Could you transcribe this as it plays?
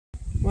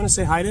want to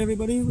say hi to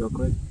everybody real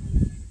quick?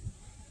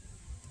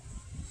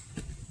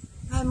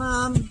 Hi,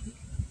 Mom.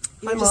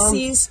 You're Hi, Mom.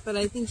 deceased, but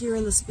I think you're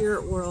in the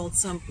spirit world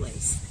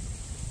someplace.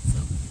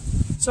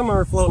 Some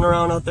are floating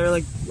around out there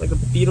like a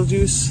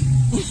Beetlejuice.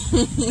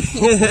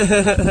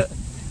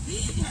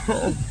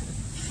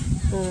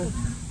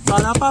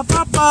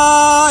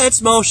 Ba-da-ba-ba-ba,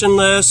 it's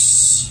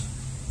motionless.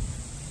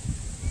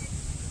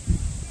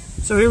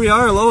 So here we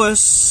are,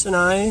 Lois and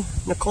I,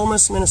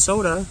 Nokomis,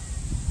 Minnesota.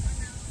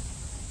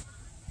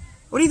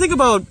 What do you think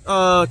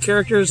about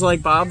characters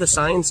like Bob the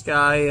Science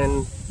Guy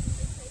and,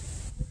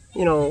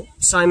 you know,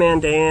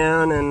 Simon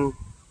Dan and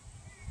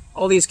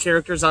all these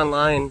characters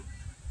online?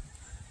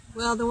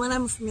 Well, the one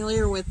I'm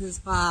familiar with is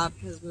Bob,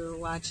 because we were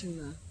watching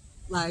the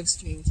live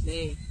stream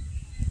today.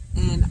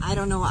 And I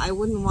don't know, I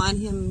wouldn't want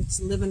him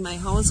to live in my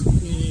house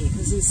with me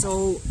because he's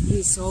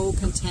so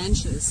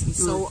contentious.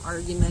 He's so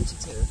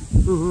argumentative.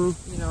 You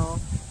know,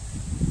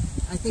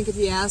 I think if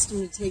you asked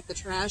him to take the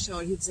trash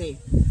out, he'd say,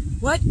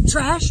 "What?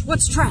 Trash?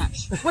 What's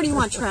trash? What do you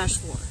want trash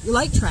for? You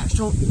like trash?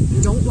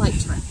 You don't like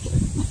trash."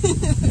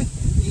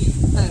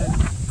 I don't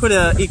know. Put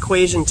an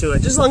equation to it.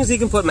 Just as long as you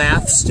can put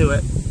maths to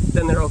it,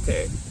 then they're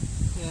okay.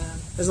 Yeah.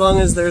 As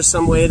long as there's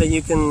some way that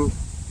you can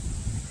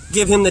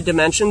give him the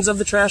dimensions of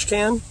the trash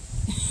can.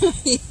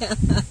 Yeah.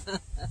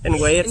 And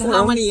weigh it and for him.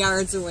 how many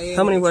yards away?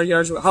 How many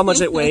yards? How much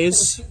it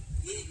weighs?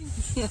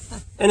 Yeah.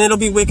 And it'll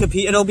be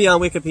Wikipedia. It'll be on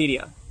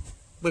Wikipedia.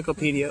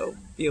 Wikipedia will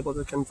be able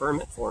to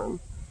confirm it for him.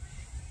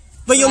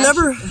 But you'll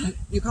never.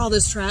 You call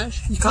this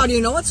trash? How do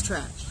you know it's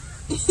trash?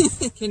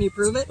 Can you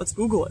prove it? Let's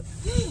Google it.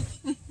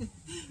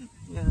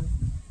 Yeah.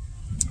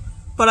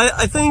 But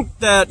I think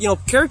that, you know,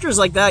 characters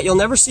like that, you'll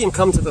never see them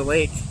come to the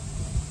lake.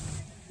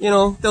 You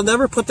know, they'll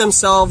never put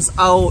themselves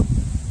out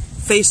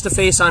face to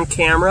face on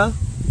camera.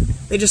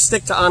 They just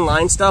stick to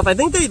online stuff. I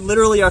think they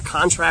literally are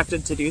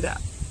contracted to do that.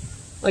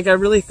 Like, I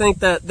really think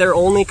that they're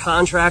only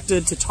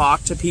contracted to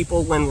talk to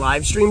people when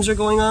live streams are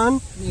going on.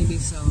 Maybe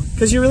so.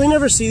 Because you really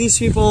never see these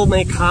people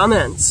make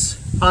comments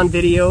on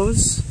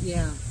videos.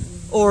 Yeah.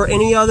 Or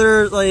any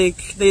other,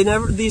 like,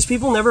 these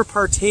people never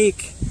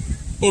partake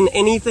in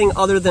anything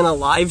other than a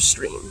live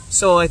stream.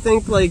 So I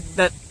think, like,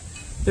 that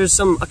there's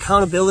some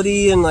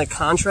accountability and, like,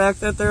 contract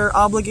that they're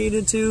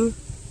obligated to.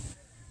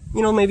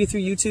 You know, maybe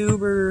through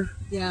YouTube or...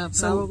 Yeah,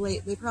 probably.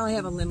 They probably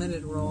have a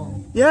limited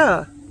role.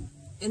 Yeah.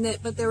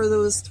 But there were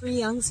those 3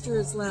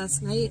 youngsters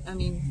last night, I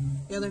mean,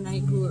 the other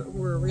night, who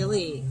were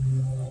really,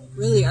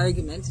 really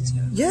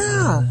argumentative.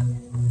 Yeah.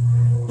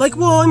 Like,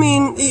 well, I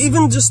mean,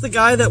 even just the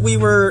guy that we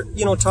were,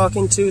 you know,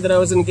 talking to, that I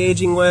was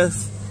engaging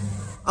with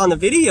on the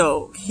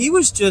video, he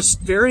was just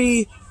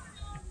very,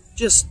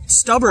 just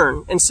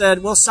stubborn and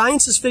said, well,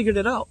 science has figured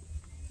it out.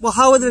 Well,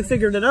 how have they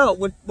figured it out?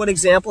 What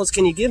examples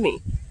can you give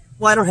me?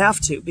 Well, I don't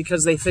have to,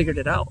 because they figured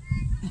it out.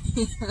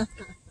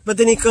 But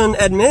then he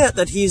couldn't admit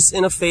that he's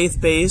in a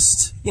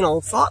faith-based, you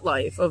know, thought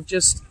life of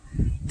just,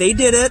 they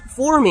did it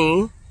for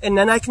me, and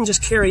then I can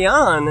just carry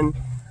on. And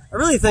I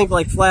really think,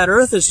 like, Flat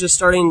Earth is just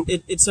starting,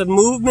 it's a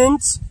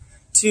movement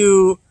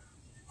to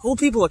hold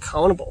people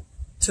accountable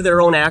to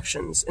their own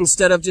actions,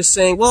 instead of just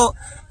saying, well,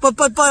 but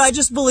I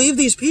just believe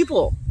these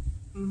people.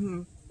 I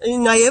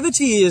mean,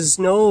 naivety is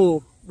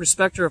no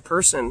respecter of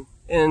person.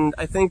 And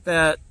I think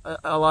that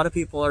a lot of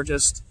people are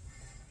just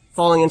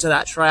falling into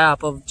that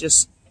trap of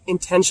just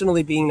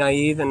intentionally being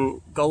naive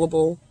and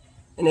gullible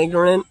and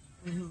ignorant,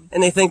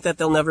 and they think that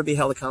they'll never be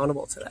held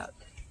accountable to that.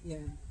 Yeah.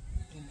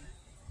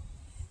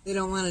 They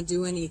don't want to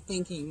do any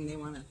thinking. They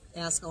want to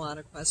ask a lot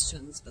of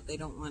questions, but they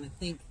don't want to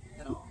think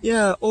at all.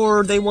 Yeah,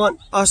 or they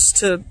want us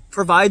to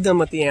provide them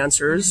with the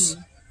answers,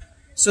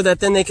 so that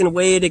then they can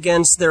weigh it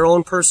against their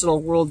own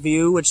personal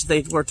worldview, which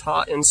they were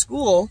taught in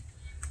school,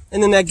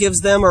 and then that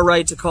gives them a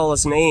right to call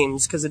us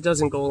names, because it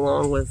doesn't go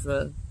along with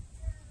the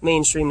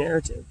mainstream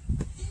narrative.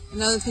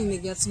 Another thing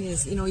that gets me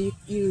is, you know,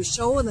 you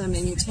show them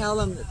and you tell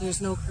them that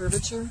there's no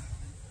curvature,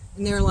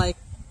 and they're like,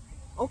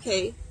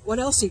 okay, what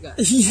else you got?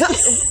 Yeah.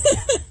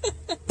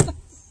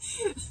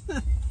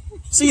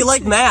 So you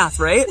like math,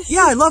 right?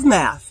 Yeah, I love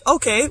math.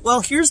 Okay, well,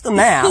 here's the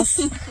math.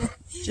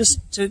 Just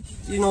to,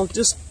 you know,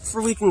 just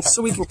so we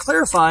can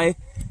clarify,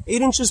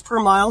 8 inches per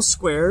mile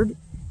squared,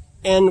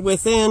 and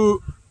within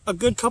a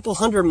good couple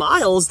 100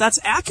 miles, that's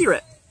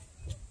accurate.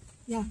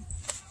 Yeah.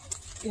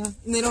 Yeah,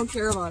 and they don't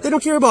care about it. They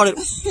don't care about it.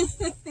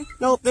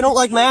 No, they don't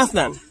like math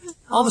then.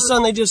 All of a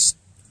sudden they just,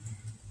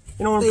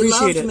 they don't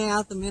appreciate it. They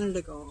loved math a minute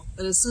ago,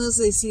 but as soon as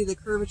they see the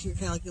curvature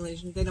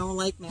calculation, they don't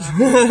like math.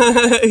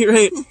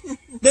 Right.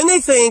 Then they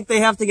think they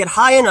have to get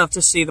high enough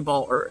to see the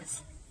ball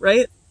Earth,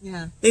 right?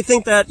 Yeah. They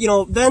think that, you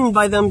know, then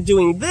by them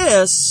doing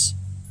this,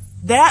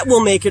 that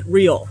will make it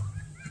real.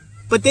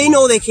 But they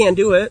know they can't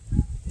do it.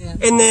 Yeah.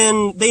 And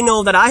then they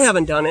know that I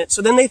haven't done it.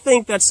 So then they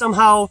think that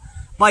somehow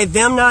by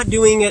them not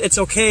doing it, it's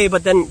okay,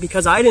 but then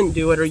because I didn't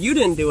do it or you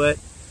didn't do it,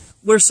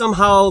 we're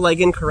somehow, like,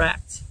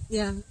 incorrect.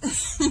 Yeah.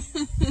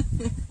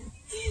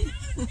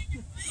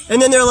 And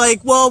then they're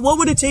like, well, what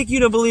would it take you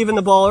to believe in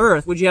the ball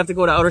Earth? Would you have to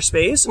go to outer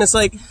space? And it's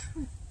like,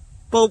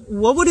 well,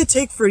 what would it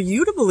take for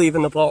you to believe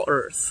in the ball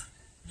Earth?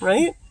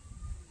 Right?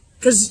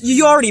 Because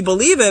you already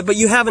believe it, but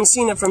you haven't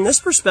seen it from this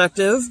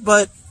perspective.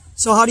 But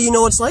so how do you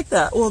know it's like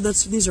that? Well,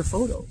 these are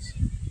photos.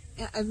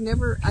 I've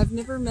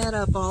never met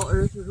a ball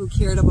earther who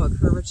cared about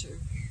curvature.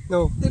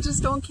 No. They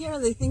just don't care.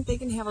 They think they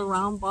can have a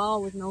round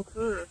ball with no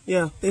curve.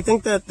 Yeah, they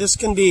think that this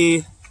can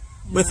be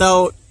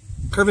without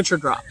curvature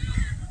drop,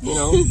 you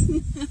know?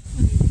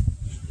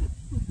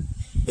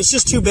 It's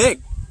just too big,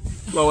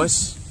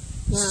 Lois.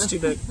 It's just too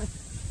big.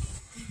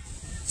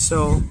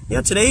 So,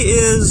 yeah, today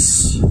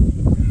is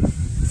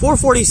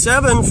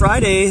 4:47,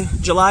 Friday,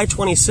 July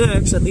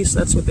 26th. At least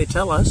that's what they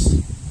tell us.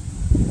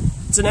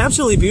 It's an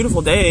absolutely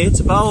beautiful day.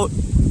 It's about,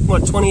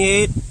 what,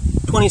 28,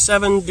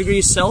 27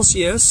 degrees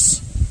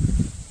Celsius.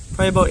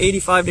 Probably about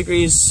 85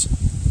 degrees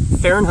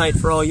Fahrenheit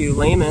for all you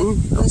laymen out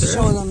there. Let's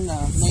show them the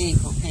lake,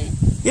 okay?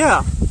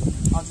 Yeah.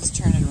 I'll just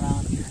turn it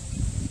around here.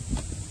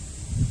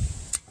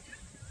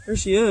 There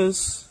she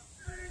is.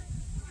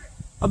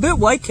 A bit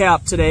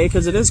white-capped today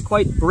because it is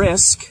quite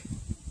brisk,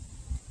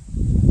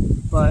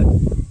 but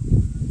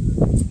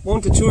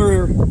won't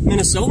deter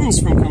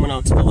Minnesotans from coming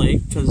out to the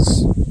lake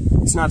because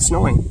it's not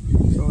snowing,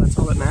 so that's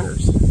all that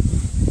matters.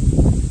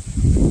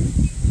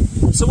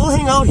 So we'll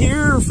hang out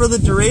here for the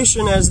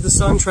duration as the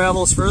sun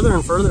travels further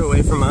and further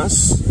away from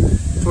us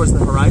towards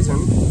the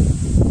horizon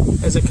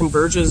as it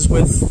converges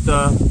with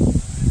the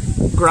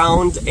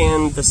ground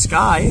and the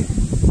sky.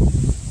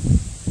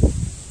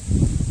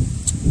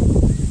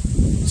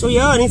 So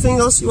yeah, anything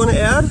else you want to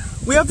add?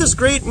 We have this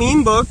great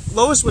meme book.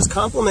 Lois was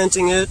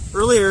complimenting it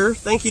earlier.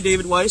 Thank you,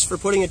 David Weiss, for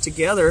putting it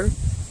together.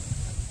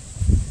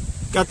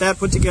 Got that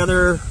put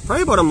together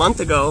probably about a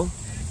month ago.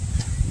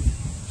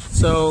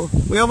 So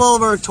we have all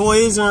of our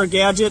toys and our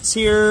gadgets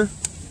here.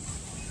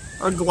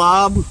 Our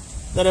glob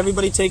that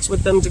everybody takes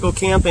with them to go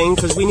camping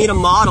because we need a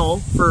model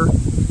for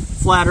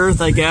Flat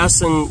Earth, I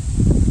guess. And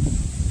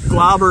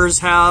globbers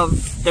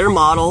have their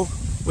model,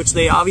 which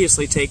they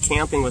obviously take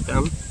camping with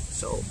them.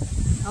 So.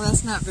 Oh,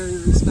 that's not very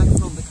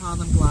respectful to call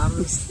them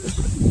globbers.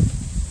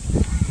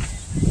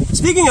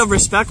 Speaking of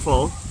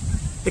respectful,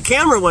 the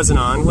camera wasn't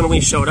on when we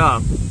showed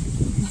up.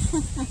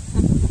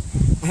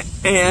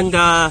 And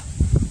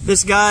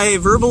this guy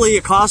verbally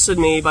accosted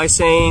me by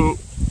saying,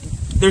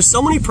 there's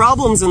so many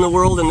problems in the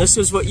world and this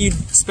is what you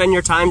spend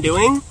your time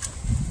doing?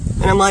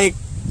 And I'm like,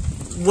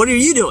 what are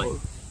you doing?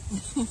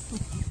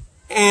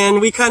 And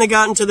we kind of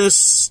got into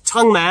this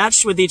tongue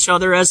match with each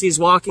other as he's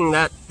walking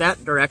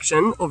that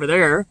direction over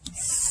there.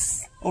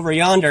 Over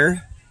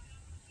yonder.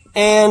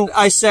 And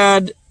I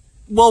said,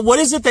 well, what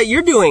is it that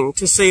you're doing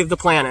to save the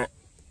planet?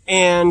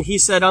 And he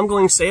said, I'm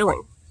going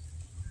sailing.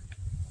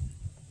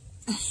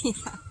 Yeah.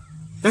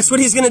 That's what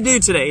he's going to do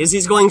today, is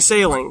he's going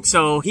sailing.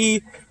 So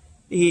he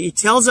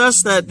tells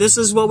us that this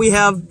is what we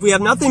have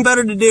nothing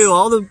better to do,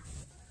 all the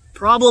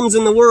problems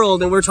in the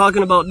world, and we're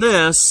talking about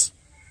this,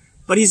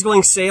 but he's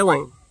going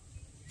sailing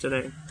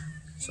today.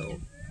 So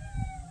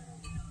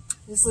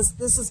this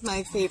is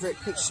my favorite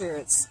picture.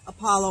 It's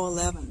Apollo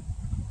 11.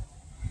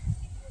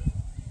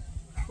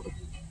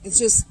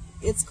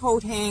 It's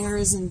coat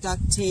hangers and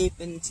duct tape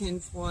and tin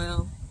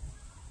foil.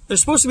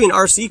 There's supposed to be an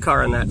RC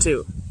car in that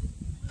too.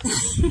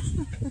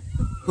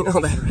 You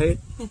know that, right?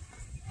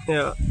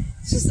 Yeah.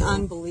 It's just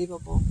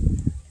unbelievable.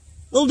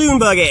 Little dune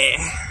buggy.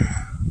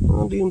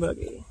 Little dune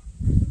buggy.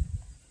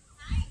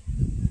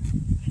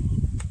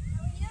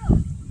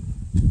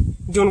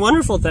 Doing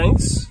wonderful,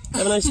 thanks.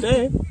 Have a nice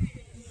day.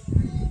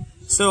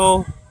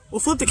 So,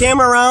 we'll flip the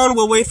camera around.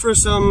 We'll wait for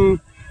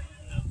some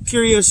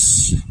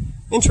curious,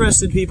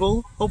 interested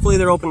people. Hopefully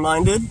they're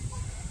open-minded.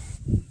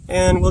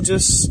 And we'll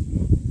just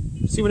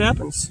see what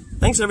happens.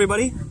 Thanks,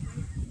 everybody.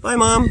 Bye,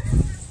 Mom.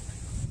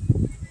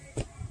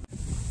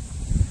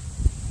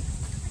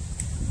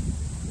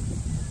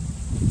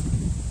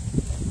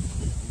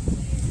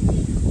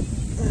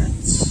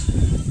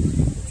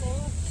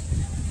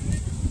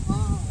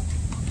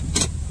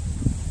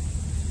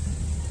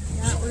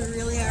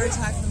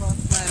 Talking about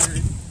Flat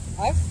Earth.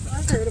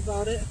 I've heard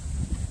about it.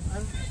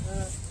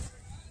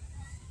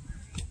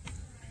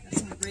 Got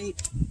some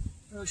great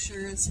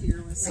brochures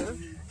here with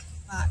some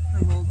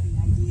thought-provoking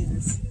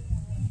ideas.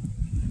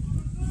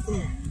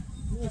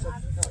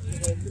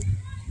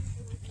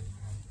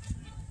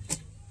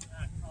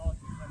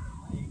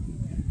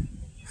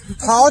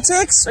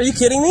 Politics? Are you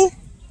kidding me?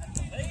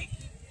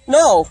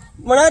 No,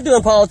 we're not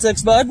doing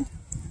politics, bud.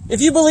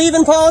 If you believe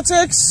in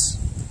politics...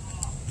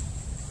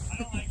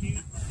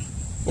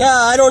 Yeah,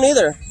 I don't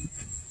either.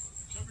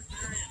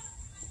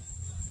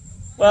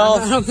 Well,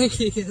 I don't think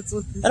he gets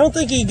it. I don't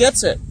think he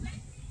gets it.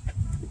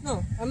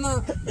 No, I'm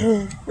not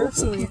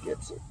personally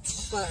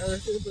flat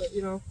earther, but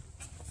you know.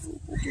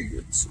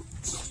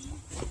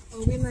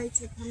 Well, we like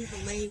to come to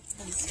the lake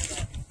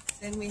because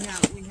then we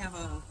have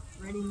a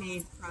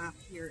ready-made prop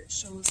here. It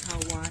shows how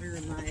water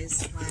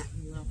lies flat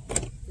and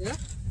level. Yeah.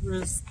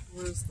 Where's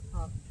the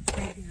prop?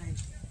 Right behind.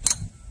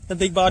 The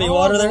big body of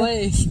water there.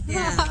 Lake.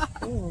 Yeah.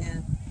 Oh.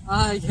 Yeah.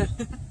 Yeah.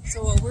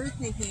 So what we're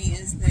thinking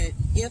is that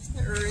if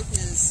the Earth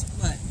is,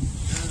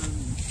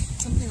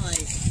 something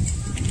like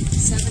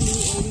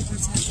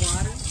 70–80%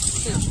 water.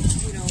 Yeah.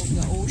 You know,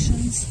 the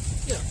oceans.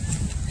 Yeah.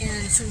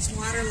 And since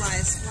water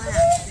lies flat,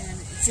 then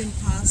it's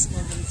impossible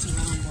that it's a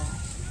round ball.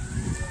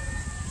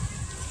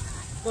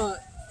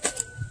 But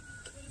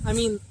I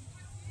mean,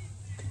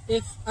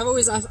 if I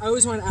always want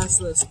to ask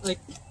this. Like,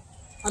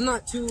 I'm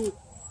not too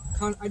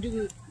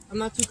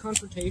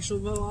confrontational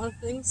about a lot of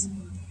things.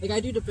 Like, I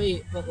do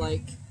debate, but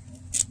like,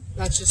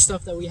 that's just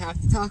stuff that we have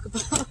to talk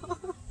about.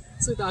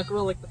 So we talk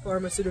about like the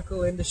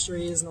pharmaceutical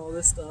industries and all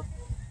this stuff.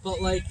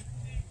 But like,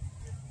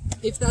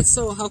 if that's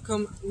so, how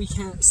come we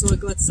can't? So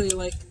like, let's say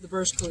like the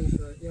Burj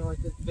Khalifa, you know,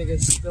 like the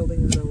biggest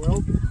building in the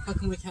world. How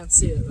come we can't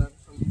see it then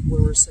from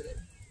where we're sitting?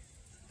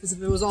 Because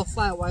if it was all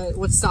flat,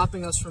 what's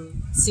stopping us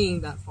from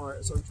seeing that far?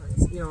 Is what I'm trying to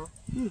say, you know.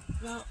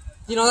 Well,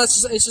 You know, that's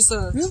just, it's just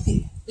a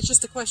Really? It's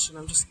just a question.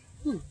 I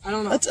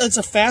don't know. That's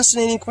a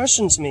fascinating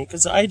question to me,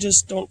 because I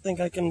just don't think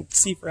I can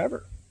see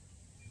forever.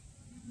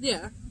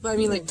 Yeah, but I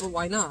mean, like, but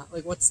why not?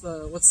 Like, what's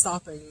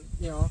stopping?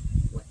 You know.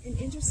 an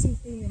interesting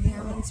thing that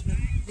happens with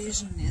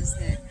vision is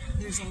that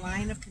there's a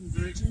line of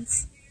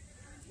convergence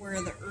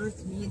where the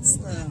Earth meets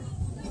the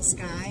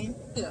sky.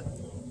 Yeah.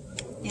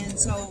 And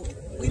so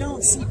we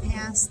don't see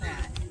past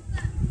that.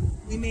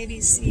 We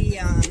maybe see,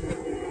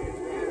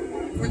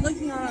 we're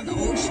looking out on the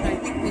ocean, I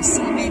think we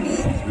see maybe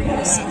 3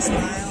 to 6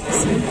 miles,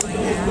 something like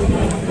that.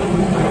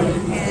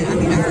 And I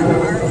mean,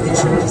 our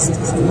vision just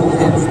doesn't go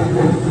that far.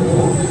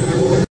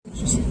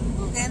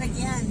 Then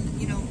again,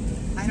 you know,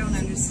 I don't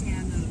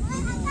understand the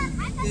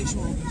whole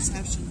visual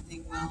perception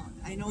thing well.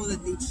 I know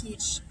that they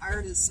teach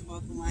artists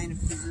about the line of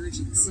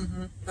convergence.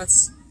 Mm-hmm.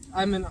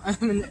 I'm a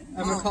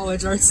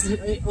college art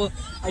student. Well,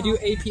 I do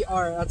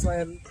APR. That's why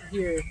I'm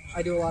here.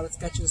 I do a lot of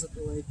sketches at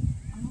the lake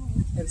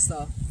and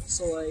stuff.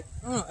 So like,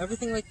 I don't know,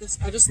 everything like this.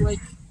 I just like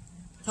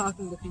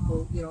talking to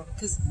people, you know,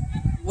 because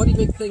one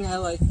big thing I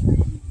like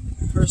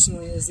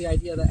personally is the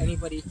idea that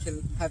anybody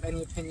can have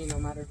any opinion, no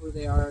matter who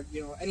they are,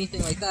 you know,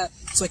 anything like that.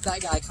 So like that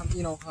guy,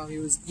 you know, how he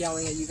was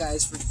yelling at you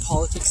guys for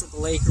politics at the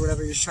lake or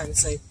whatever he was trying to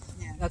say.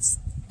 Yeah. That's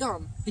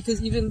dumb,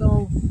 because even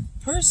though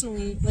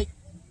personally,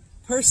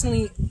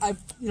 I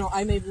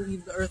may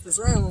believe the Earth is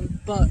round,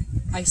 but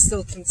I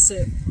still can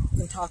sit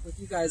and talk with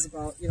you guys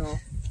about, you know,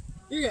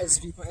 your guys'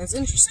 viewpoint. It's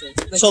interesting.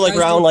 So like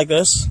round like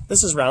this?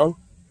 This is round?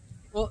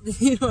 Well,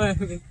 you know what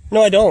I mean.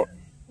 No, I don't.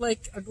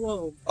 Like a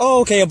globe.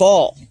 Oh, okay, a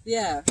ball.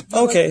 Yeah.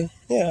 Okay,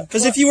 yeah.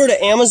 Because if you were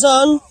to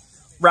Amazon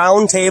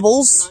round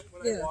tables,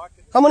 Yeah.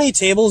 how many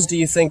tables do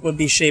you think would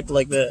be shaped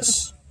like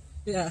this?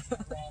 Yeah.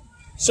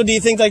 So do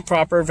you think like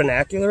proper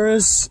vernacular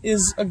is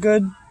a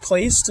good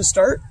place to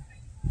start?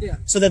 Yeah.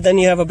 So that then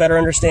you have a better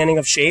understanding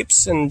of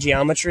shapes and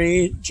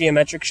geometry,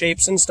 geometric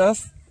shapes and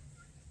stuff?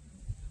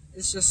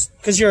 It's just,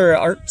 Because you're an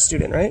art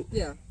student, right?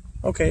 yeah.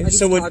 Okay, I do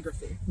so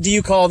photography. do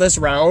you call this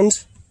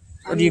round,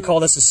 or I do you mean, call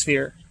this a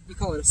sphere? You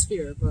call it a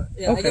sphere, but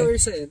yeah, I Okay. get what you're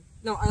saying.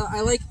 No,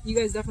 I like, you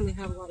guys definitely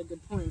have a lot of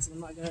good points, and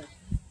I'm not gonna,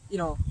 you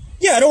know.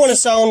 Yeah, I don't want to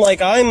sound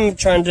like I'm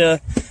trying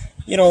to,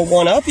 you know,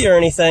 one-up you or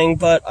anything,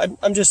 but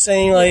I'm just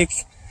saying, like,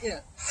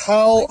 Yeah.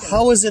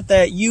 how is it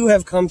that you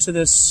have come to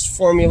this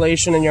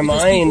formulation in your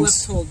Because mind? people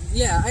have told,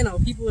 yeah, I know,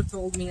 people have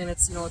told me, and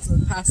it's, you know, it's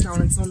passed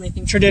down, and so when they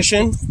think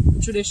Tradition?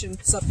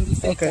 tradition, stuff can be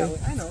fake Okay. that way.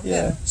 I know.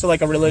 Yeah, so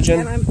like a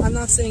religion? And I'm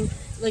not saying,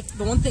 like,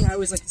 the one thing I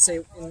always like to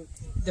say in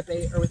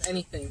debate or with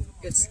anything,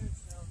 it's,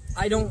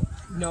 I don't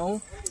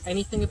know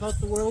anything about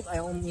the world, I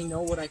only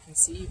know what I can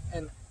see,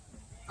 and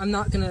I'm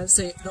not going to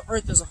say the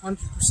Earth is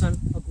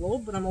 100% a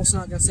globe, but I'm also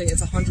not going to say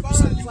it's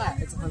 100%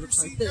 flat, it's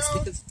 100% this,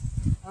 because,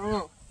 I don't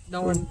know,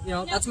 no one, you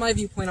know, that's my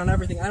viewpoint on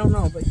everything, I don't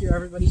know, but hear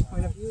everybody's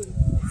point of view,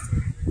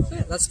 and so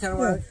yeah, that's kind of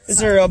where Is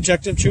there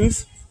objective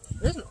truth?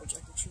 there is no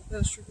objective truth,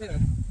 that's true, yeah.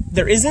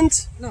 There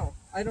isn't? No,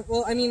 I don't,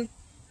 well, I mean,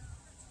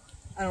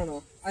 I don't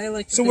know, I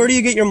like to So where do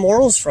you get your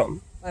morals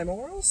from? my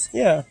morals?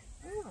 Yeah.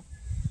 I don't know.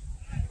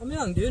 I'm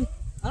young, dude.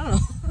 I don't know.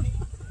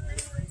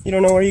 You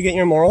don't know where you get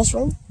your morals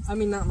from? I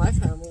mean, not my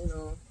family, you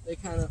know. They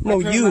kind of. No,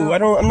 you.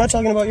 I'm not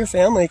talking about your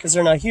family, because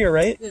they're not here,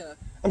 right? Yeah,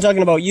 I'm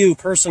talking about you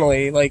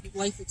personally, like...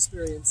 life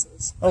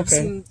experiences. Okay. I've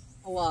seen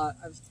a lot.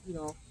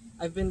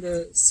 I've been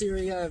to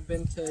Syria. I've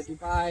been to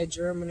Dubai,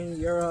 Germany,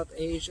 Europe,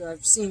 Asia.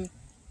 I've seen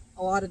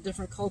a lot of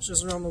different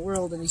cultures around the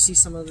world, and you see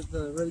some of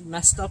the really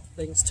messed up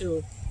things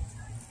too.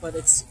 But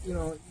it's, you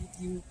know,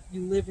 you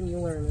live and you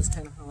learn is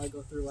kind of how I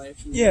go through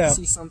life. You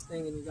see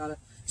something and you gotta.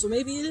 So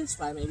maybe it is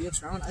flat, maybe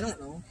it's round. I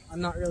don't know. I'm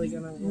not really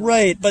gonna. You know.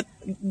 Right, but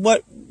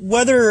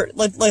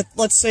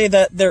let's say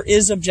that there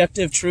is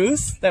objective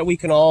truth that we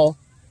can all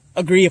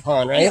agree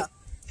upon, right? Yeah.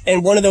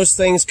 And one of those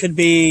things could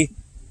be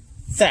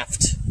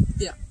theft.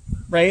 Yeah.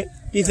 Right?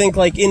 Do you think,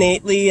 like,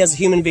 innately as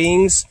human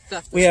beings,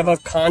 Theft we have a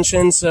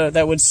conscience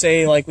that would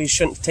say, like, we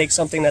shouldn't take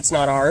something that's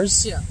not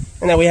ours? Yeah.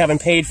 And that we haven't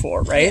paid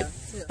for, right? Yeah.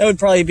 Yeah. That would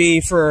probably be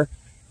for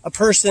a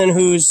person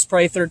who's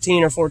probably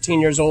 13 or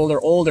 14 years old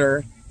or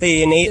older.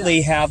 They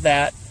innately have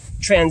that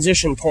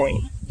transition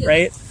point,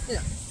 right? Yeah.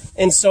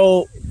 And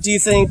so, do you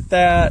think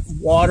that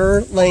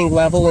water laying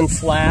level and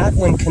flat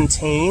when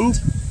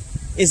contained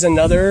is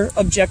another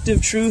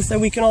objective truth that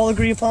we can all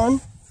agree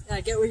upon? Yeah,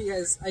 I get what you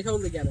guys. I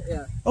totally get it.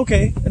 Yeah.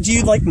 Okay. Do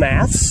you like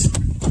maths?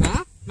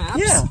 Maps?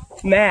 Yeah,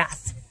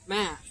 math.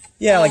 Math.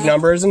 Yeah, like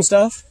numbers and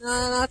stuff.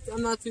 No,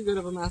 I'm not too good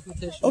of a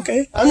mathematician.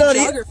 Okay, I'm not.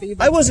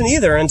 I wasn't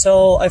either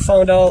until I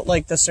found out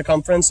like the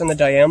circumference and the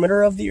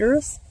diameter of the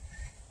Earth.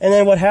 And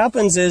then what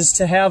happens is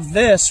to have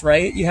this,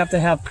 right? You have to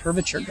have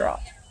curvature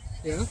drop.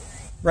 Yeah.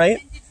 Right?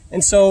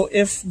 And so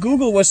if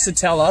Google was to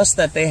tell us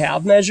that they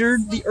have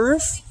measured the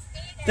Earth,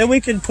 then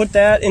we could put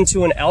that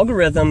into an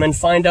algorithm and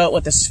find out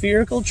what the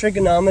spherical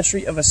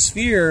trigonometry of a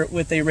sphere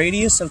with a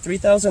radius of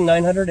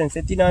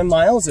 3,959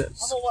 miles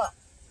is.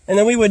 And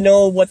then we would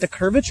know what the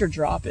curvature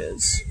drop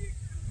is.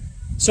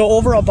 So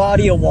over a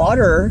body of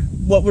water,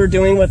 what we're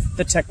doing with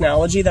the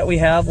technology that we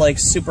have, like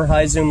super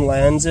high zoom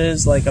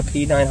lenses, like a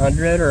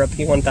P900 or a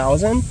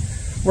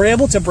P1000, we're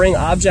able to bring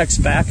objects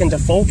back into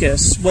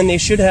focus when they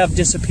should have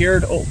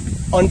disappeared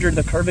under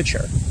the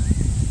curvature.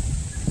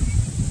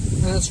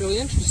 And that's really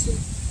interesting.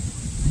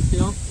 You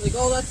know, like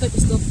all that type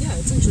of stuff, yeah,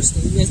 it's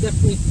interesting. You guys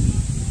definitely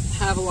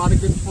have a lot of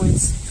good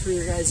points for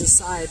your guys'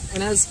 side.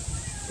 And as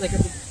like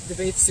a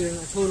debate student,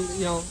 I totally,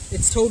 you know,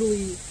 it's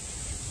totally,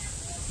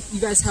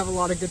 you guys have a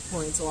lot of good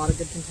points, a lot of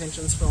good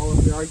contentions for all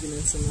of your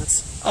arguments, and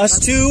that's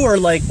too, or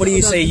like, what do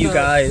you say, you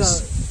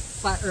guys? The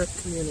flat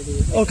Earth community.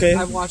 Like, okay.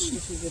 I've watched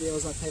a few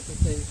videos, that type of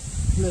thing,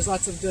 and there's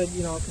lots of good,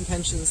 you know,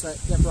 contentions that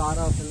get brought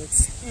up, and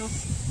it's, you know,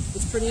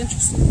 it's pretty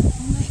interesting.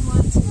 You might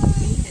want to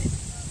debate it.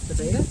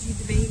 Debate it? Do you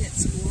debate at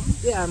school?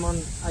 Yeah,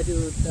 I do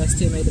the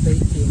STMA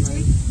debate team.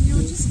 You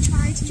know, just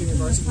try to get the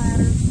flat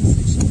Earth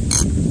position.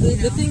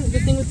 The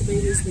thing with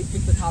debate is they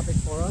pick the topic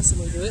for us and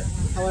we do it.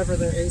 However,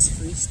 there is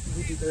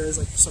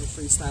like some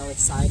freestyle, like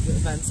side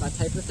events, that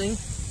type of thing.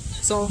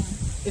 So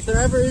if there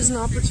ever is an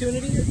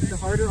opportunity, the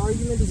harder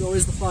argument is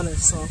always the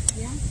funnest. So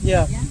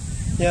yeah.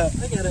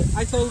 I get it.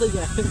 I totally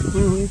get it.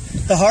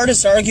 Mm-hmm. The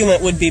hardest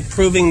argument would be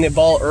proving the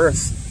ball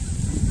Earth.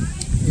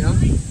 Yeah.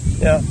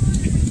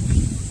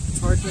 It's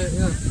hard to.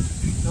 Yeah.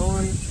 No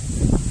one.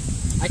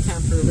 I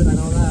can't prove it. I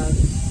know that.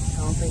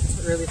 I don't think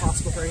it's really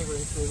possible for anyone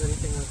to prove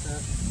anything like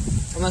that.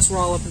 Unless we're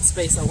all up in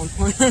space at one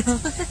point.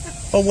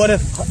 But what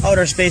if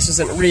outer space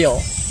isn't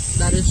real?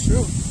 That is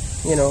true.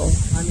 You know?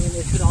 I mean,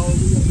 it could all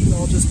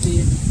just be...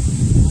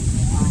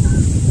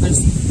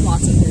 there's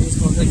lots of theories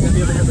about, like, have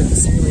you ever heard like the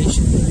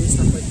simulation theory,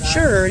 stuff like that?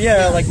 Sure,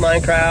 yeah, like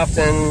Minecraft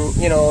and,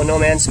 you know, No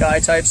Man's Sky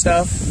type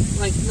stuff.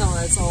 Like, no,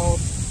 it's all...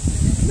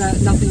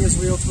 nothing is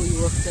real till you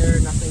look there,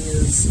 nothing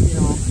is, you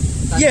know...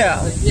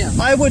 Yeah.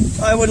 I would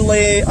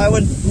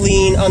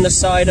lean on the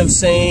side of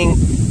saying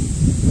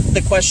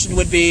the question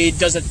would be,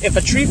 if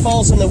a tree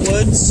falls in the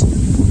woods,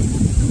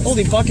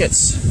 holy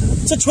buckets,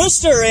 it's a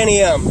twister,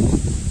 Annie-M.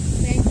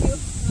 Thank you.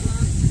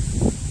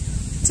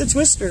 It's a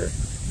twister.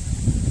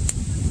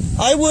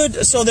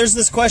 So there's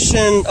this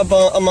question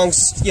about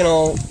amongst, you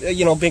know,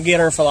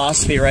 beginner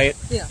philosophy, right?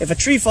 Yeah. If a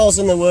tree falls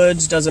in the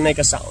woods, does it make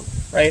a sound,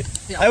 right?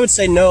 Yeah. I would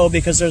say no,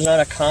 because there's not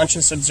a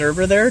conscious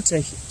observer there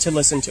to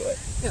listen to it.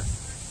 Yeah.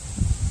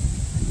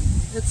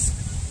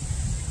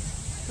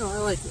 I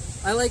like it.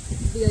 I like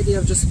the idea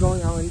of just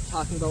going out and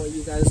talking about what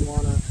you guys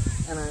wanna,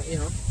 and you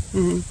know.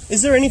 Mm-hmm.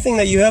 Is there anything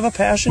that you have a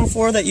passion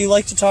for that you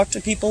like to talk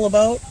to people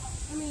about?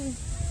 I mean,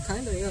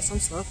 kinda, yeah, some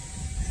stuff.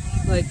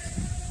 Like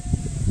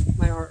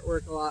my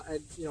artwork a lot. I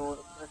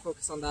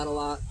focus on that a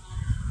lot.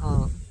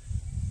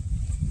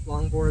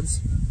 Longboards,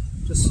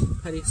 just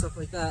petty stuff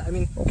like that. I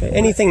mean, okay.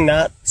 Anything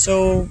not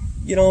so,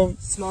 you know,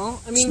 small?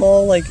 I mean,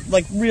 small, like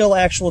real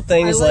actual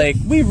things. Like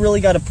we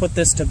really got to put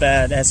this to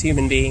bed as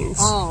human beings.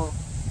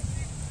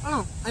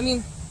 Oh, I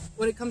mean,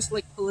 when it comes to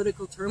like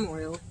political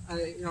turmoil,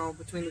 you know,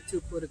 between the two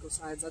political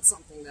sides, that's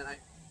something that I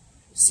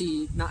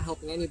see not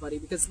helping anybody,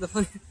 because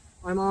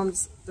my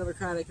mom's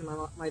Democratic and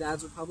my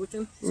dad's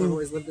Republican, so I've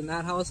always lived in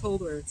that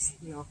household where it's,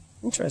 you know.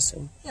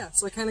 Interesting. Yeah,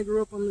 so I kind of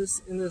grew up in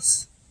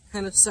this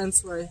kind of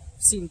sense where I've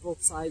seen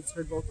both sides,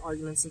 heard both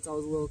arguments since I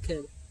was a little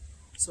kid.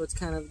 So it's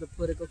kind of, the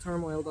political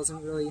turmoil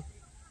doesn't really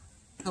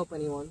help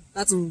anyone.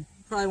 That's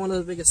probably one of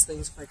the biggest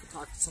things if I could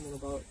talk to someone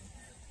about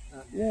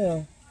that.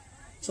 Yeah.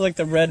 So like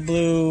the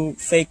red-blue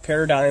fake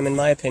paradigm, in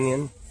my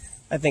opinion,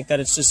 I think that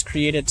it's just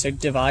created to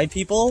divide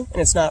people, and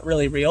it's not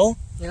really real.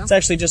 Yeah. It's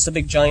actually just a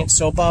big giant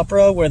soap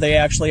opera where they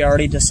actually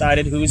already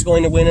decided who's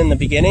going to win in the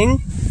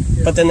beginning,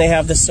 but then they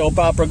have the soap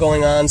opera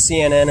going on,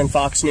 CNN and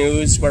Fox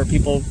News, where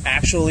people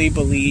actually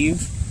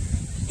believe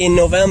in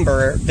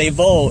November they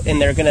vote and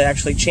they're going to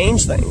actually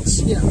change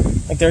things. Yeah.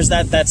 Like there's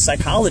that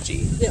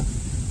psychology. Yeah.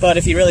 But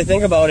if you really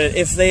think about it,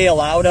 if they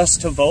allowed us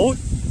to vote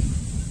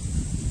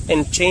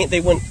and change,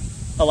 they wouldn't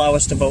allow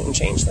us to vote and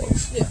change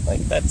things. Yeah.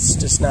 Like that's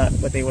just not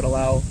what they would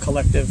allow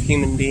collective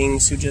human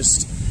beings who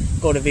just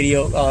go to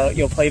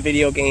play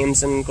video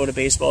games and go to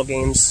baseball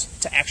games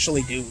to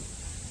actually do.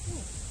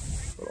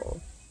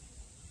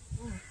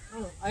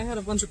 I had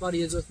a bunch of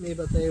buddies with me,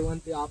 but they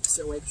went the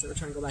opposite way because they were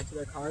trying to go back to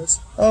their cars.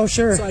 Oh,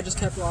 sure. So I just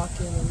kept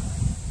walking. And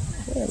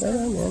yeah, right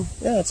on, man.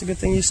 Yeah, it's a good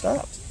thing you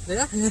stopped.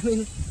 Yeah, I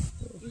mean...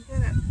 We've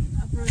got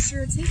a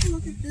brochure. Take a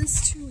look at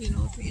this, too, you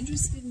know, if you're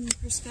interested in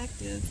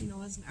perspective, you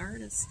know, as an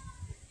artist.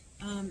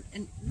 And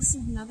this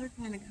is another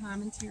kind of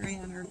commentary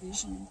on our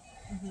vision.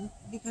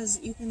 because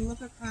you can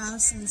look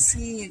across and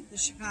see the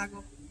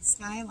Chicago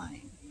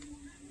skyline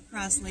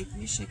across Lake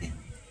Michigan,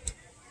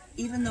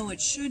 even though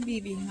it should be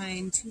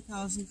behind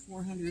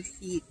 2,400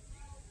 feet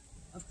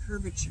of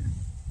curvature,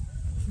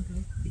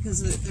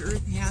 because the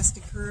Earth has to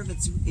curve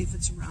if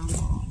it's a round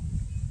ball.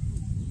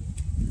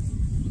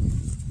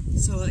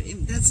 So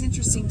that's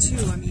interesting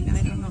too. I mean,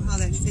 I don't know how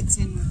that fits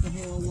in with the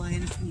whole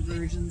line of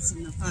convergence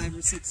and the 5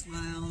 or 6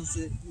 miles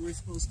that we're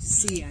supposed to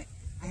see. I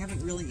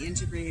haven't really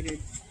integrated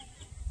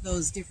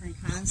those different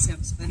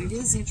concepts, but it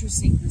is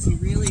interesting because you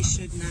really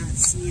should not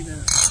see the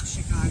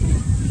Chicago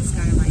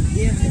skyline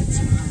if it's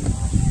a round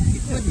ball. You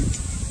couldn't.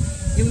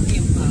 It would be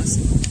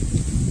impossible.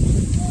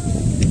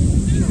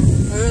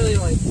 I really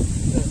like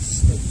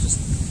this, like just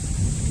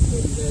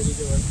what you guys are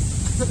doing.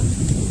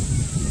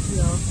 You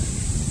know?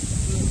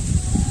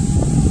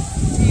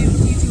 Do you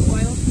do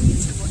oil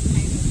paints or what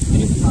kind of? I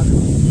do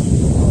photography.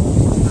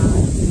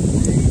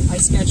 I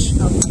sketch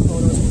out my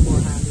photos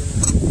beforehand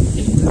and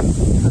paint them.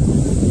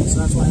 So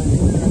that's why I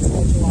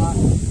sketch a lot,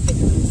 take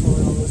a few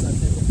photos, that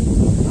type of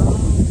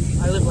thing.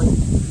 I live like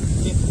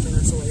 50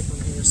 minutes away from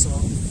here, so.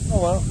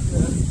 Oh wow.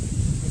 Yeah.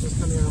 I just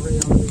come here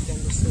every other weekend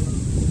just to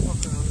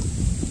walk around.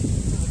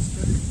 That's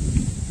good.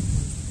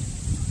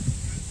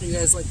 Are you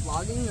guys like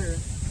vlogging or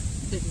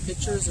taking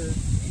pictures or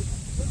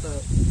what the?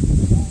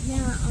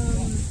 Yeah,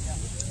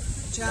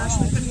 Josh,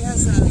 he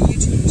has a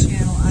YouTube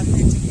channel,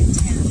 Authentic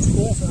Intent.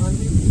 Yeah, it's on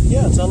here.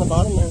 Yeah, it's on the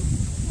bottom there.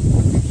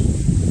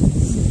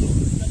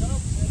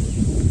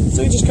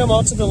 So you just come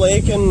out to the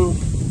lake, and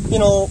you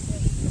know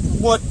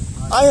what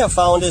I have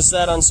found is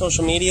that on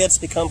social media it's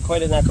become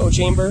quite an echo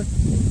chamber.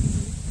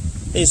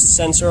 They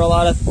censor a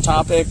lot of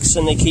topics,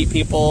 and they keep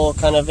people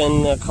kind of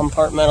in a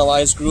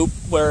compartmentalized group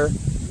where,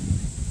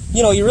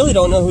 you know, you really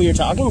don't know who you're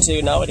talking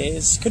to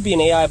nowadays. Could be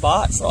an AI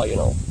bot for all you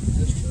know.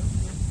 That's true.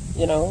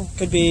 You know,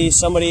 could be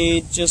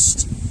somebody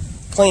just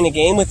playing a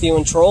game with you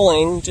and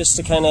trolling just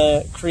to kind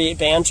of create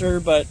banter,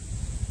 but,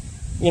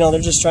 you know,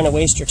 they're just trying to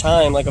waste your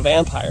time like a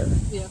vampire.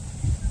 Yeah.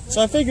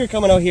 So I figure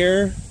coming out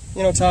here,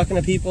 you know, talking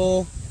to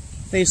people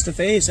face to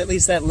face, at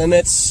least that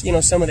limits, you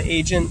know, some of the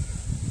agent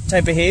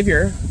type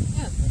behavior.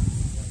 Yeah.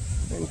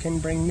 And can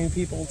bring new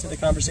people to the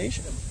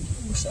conversation.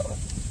 So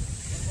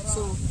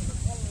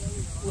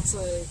what's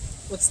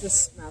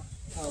this map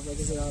of? Like,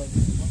 is it a...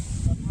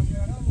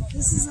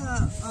 This is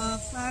a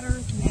flat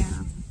Earth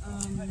map.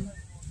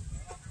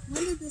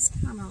 When did this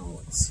come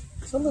out?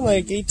 Something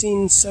like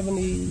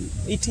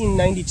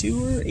 1892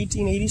 or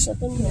 1880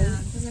 something? Yeah,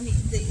 because I mean,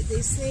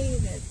 they say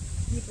that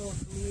people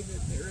believe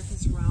that the Earth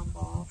is a round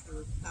ball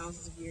for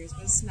thousands of years,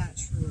 but it's not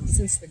true.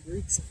 Since the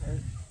Greeks, if I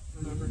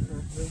remember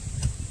correctly.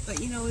 But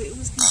you know, it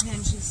was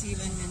contentious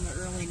even in the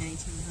early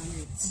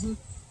 1900s.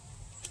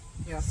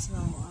 Yeah. So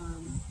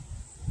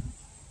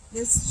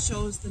this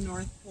shows the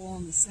North Pole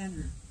in the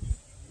center.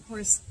 Of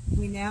course,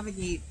 we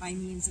navigate by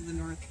means of the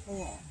North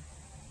Pole,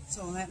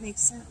 so that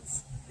makes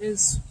sense.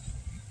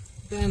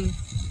 Then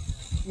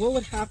what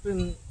would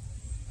happen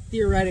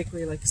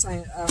theoretically, like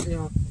you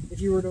know, if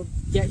you were to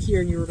get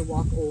here and you were to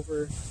walk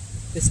over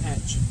this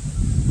edge,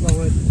 what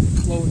would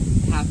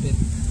happen,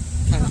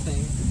 kind of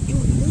thing? It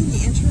would really be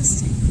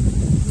interesting,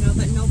 you know,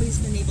 but nobody's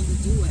been able to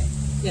do it.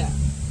 Yeah.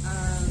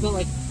 But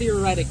like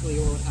theoretically,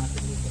 what would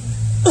happen?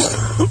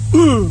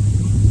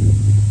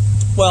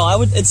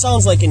 Well, it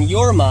sounds like in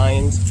your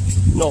mind,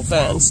 no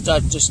offense,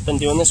 I've just been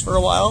doing this for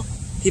a while,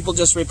 people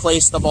just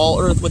replace the ball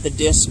Earth with a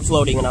disc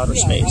floating in outer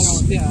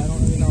space. I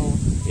don't really know.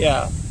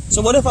 Yeah.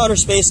 So what if outer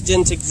space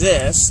didn't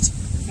exist,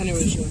 And it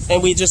was just...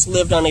 and we just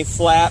lived on a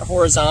flat,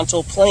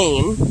 horizontal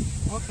plane,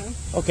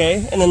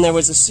 okay, and then there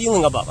was a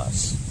ceiling above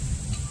us,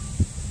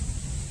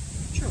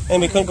 Sure.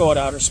 and we couldn't go out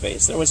outer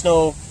space. There was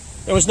no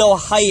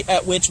height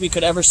at which we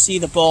could ever see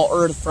the ball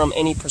Earth from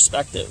any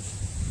perspective.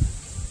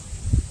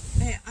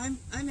 Hey, I'm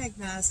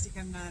agnostic.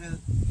 I'm not a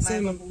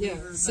Bible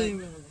believer,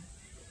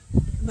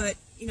 but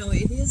you know,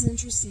 it is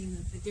interesting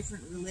that the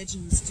different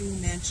religions do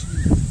mention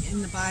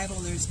in the Bible.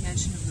 There's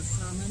mention of the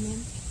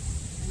firmament,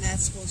 and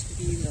that's supposed to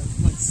be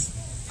what's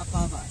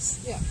above us.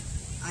 Yeah.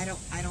 I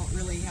don't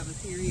really have a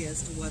theory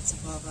as to what's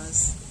above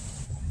us,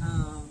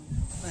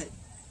 but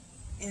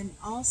and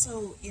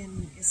also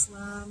in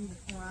Islam, the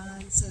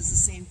Quran says the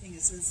same thing.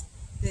 It says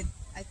that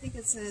I think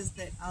it says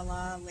that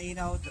Allah laid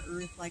out the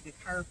earth like a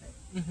carpet,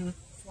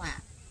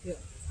 flat. Yeah.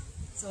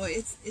 So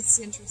it's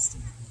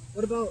interesting.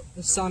 What about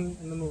the sun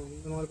and the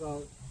moon? And what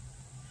about,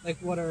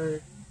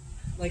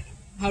 like,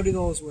 how do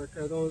those work?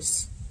 Are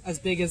those as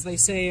big as they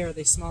say? Are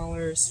they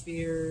smaller,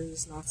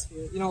 spheres, not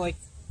spheres? You know, like,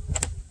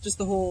 just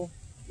the whole,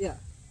 yeah.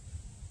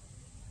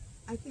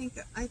 I think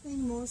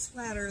most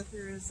flat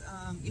earthers,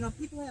 you know,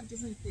 people have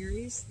different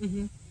theories,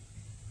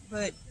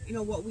 but you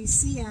know what we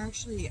see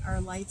actually are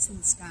lights in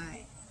the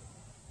sky.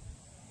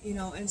 You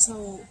know, and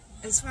so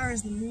as far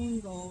as the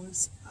moon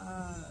goes,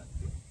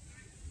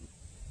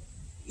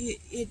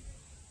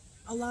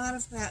 a lot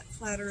of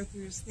flat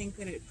earthers think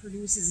that it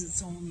produces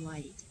its own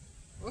light.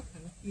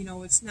 Okay. You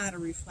know, it's not a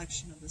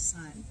reflection of the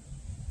sun,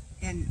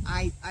 and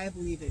I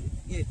believe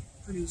it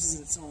produces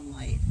its own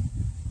light.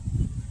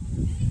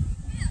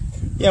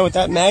 Yeah, with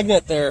that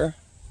magnet there,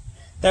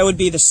 that would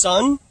be the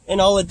sun, and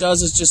all it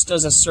does is just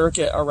does a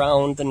circuit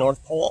around the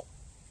North Pole.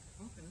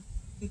 Okay.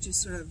 It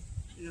just sort of,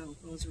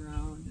 goes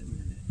around and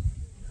then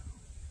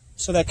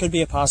So that could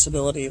be a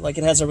possibility. Like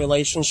it has a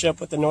relationship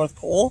with the North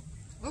Pole.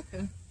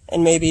 Okay.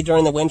 And maybe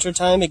during the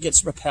wintertime it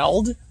gets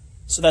repelled.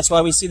 So that's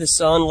why we see the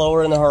sun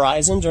lower in the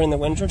horizon during the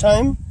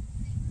wintertime.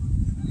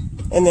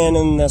 And then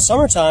in the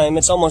summertime,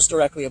 it's almost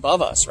directly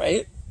above us,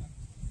 right?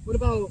 How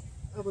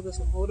about this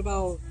one? What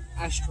about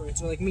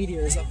asteroids or like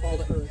meteors that fall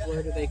to Earth?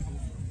 Where do they come from?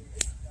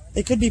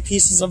 They could be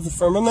pieces of the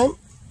firmament,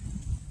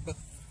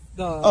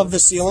 of the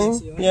ceiling.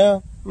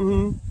 Yeah.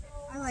 Mm-hmm.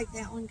 I like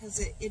that one because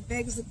it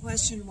begs the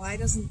question, why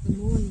doesn't the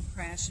moon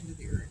crash into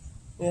the Earth?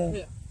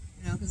 Yeah.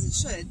 Because it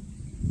should,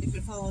 if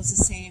it follows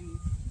the same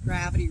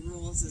gravity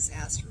rules as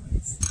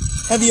asteroids.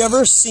 Have you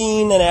ever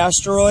seen an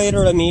asteroid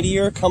or a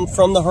meteor come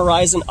from the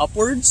horizon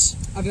upwards?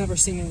 I've never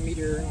seen a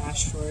meteor or an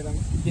asteroid.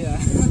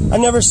 I've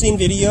never seen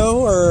video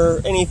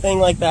or anything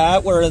like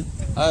that where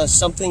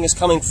something is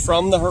coming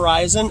from the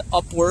horizon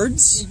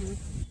upwards. Mm-hmm.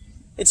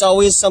 It's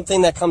always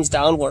something that comes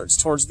downwards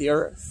towards the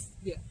Earth.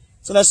 Yeah.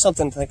 So that's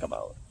something to think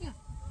about. Yeah.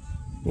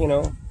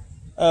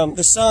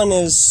 The sun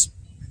is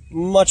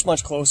much,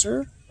 much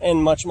closer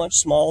and much, much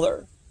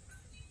smaller.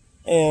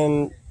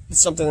 And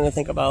it's something to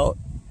think about,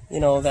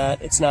 that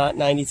it's not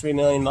 93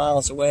 million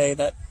miles away,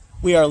 that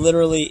we are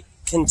literally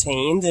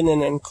contained in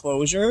an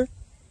enclosure.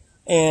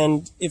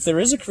 And if there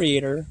is a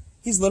creator,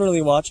 he's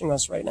literally watching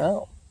us right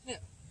now. Yeah.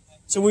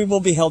 So we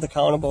will be held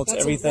accountable to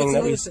everything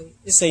that we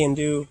say and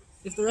do.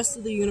 If the rest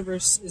of the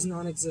universe is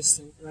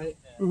non-existent, right?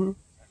 Mm-hmm.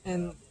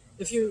 And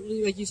if you're,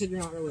 like you said, you're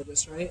not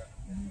religious, right?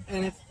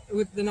 And if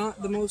with the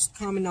most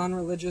common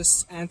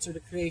non-religious answer to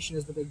creation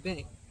is the Big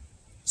Bang.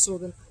 So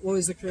then, what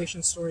is the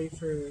creation story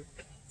for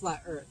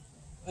flat Earth?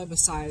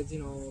 Besides,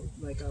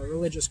 like a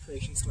religious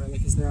creation story,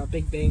 like is there a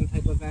Big Bang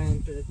type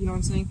event, or you know what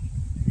I'm saying?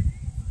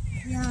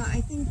 Yeah,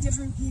 I think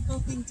different people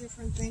think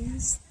different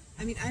things.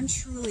 I mean, I'm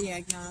truly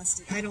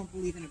agnostic. I don't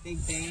believe in a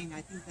Big Bang.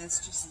 I think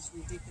that's just as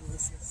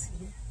ridiculous as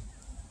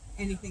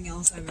anything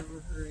else I've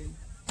ever heard.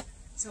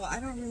 So I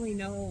don't really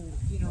know,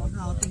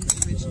 how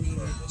things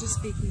originated, just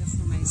speaking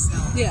for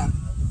myself. Yeah.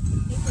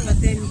 But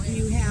then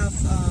you have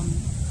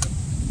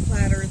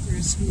flat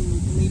earthers who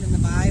believe in the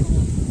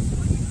Bible,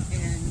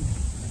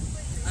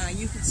 and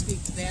you could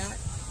speak to that,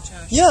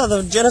 Josh. Yeah,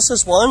 the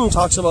Genesis 1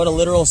 talks about a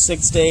literal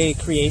 6-day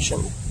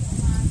creation.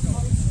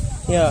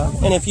 Yeah,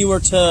 and if you were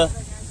to,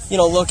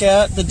 look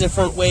at the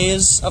different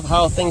ways of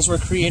how things were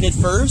created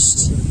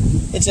first,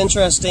 it's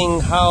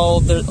interesting how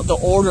the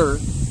order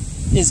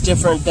is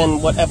different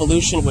than what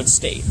evolution would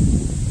state.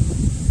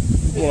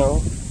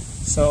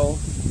 So.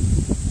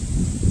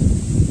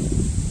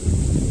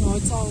 No,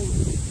 it's all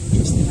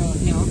interesting. I don't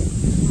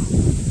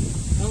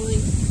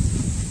think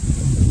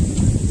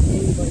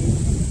anybody.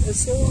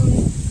 So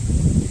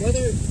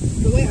whether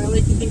the way I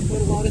like to think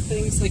about a lot of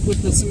things, like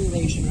with the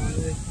simulation,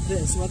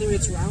 whether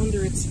it's round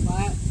or it's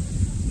flat,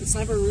 it's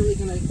never really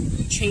going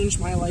to change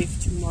my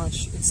life too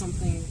much. It's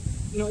something,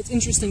 it's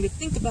interesting to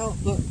think about,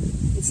 but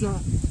it's not,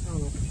 I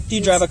don't know. Do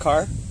you drive a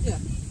car? Yeah.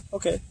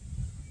 Okay.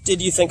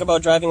 Did you think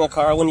about driving a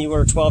car when you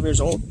were 12 years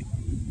old?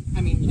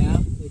 I mean, yeah.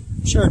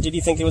 Sure. Did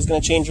you think it was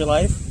going to change your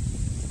life?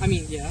 I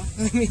mean, yeah.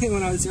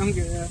 When I was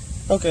younger, yeah.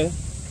 Okay.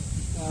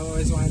 I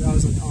always wanted, I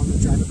was like, I'm going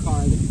to drive a car,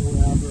 I can go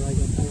wherever I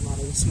get. I'm out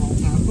of a small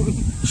town.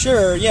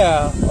 Sure,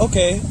 yeah.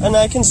 Okay. And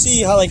I can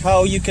see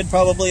how you could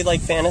probably,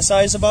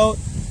 fantasize about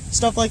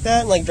stuff like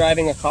that, and,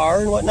 driving a car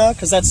and whatnot,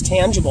 because that's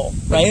tangible,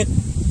 right?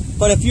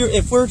 But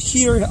if we're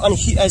here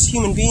as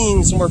human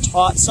beings and we're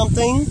taught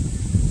something,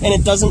 and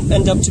it doesn't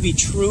end up to be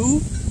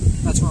true,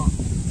 that's wrong.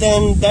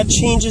 Then that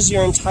changes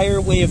your entire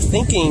way of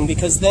thinking,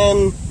 because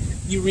then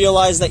you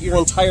realize that your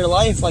entire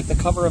life, like the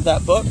cover of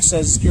that book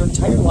says, your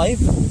entire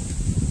life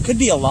could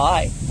be a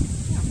lie.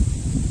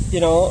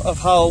 Of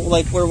how,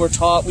 where we're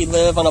taught we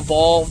live on a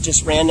ball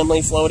just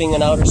randomly floating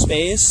in outer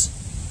space.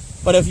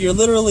 But if you're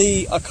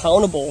literally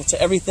accountable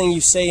to everything you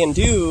say and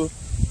do,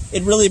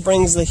 it really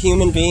brings the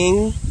human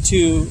being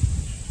to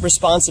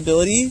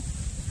responsibility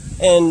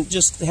and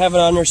just have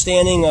an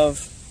understanding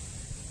of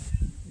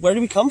where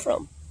do we come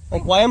from?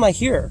 Why am I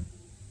here?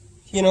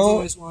 We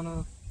always want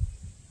to,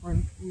 or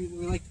we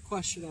like to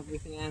question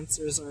everything.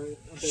 Answers are a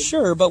big...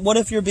 Sure, but what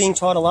if you're being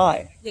taught a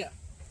lie? Yeah,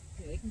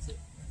 I can see.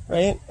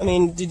 Right? I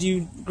mean, did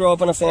you grow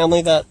up in a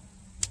family that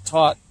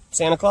taught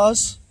Santa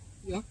Claus?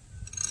 Yeah.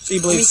 So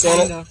you believe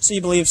So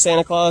you believe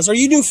Santa Claus, or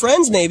you knew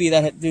friends maybe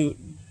that knew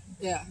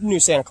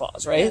Santa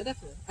Claus, right? Yeah,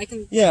 definitely. I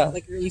can. Yeah.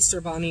 Like your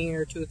Easter Bunny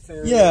or Tooth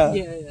Fairy. Yeah.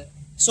 Yeah.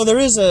 So there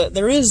is,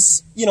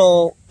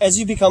 as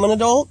you become an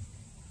adult,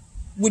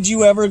 would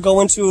you ever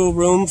go into a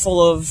room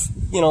full of,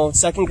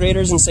 second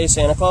graders and say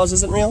Santa Claus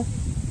isn't real?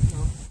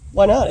 No.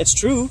 Why not? It's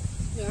true.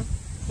 Yeah,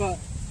 but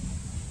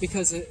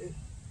because it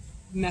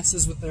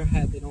messes with their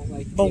head, they don't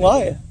like it. But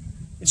why?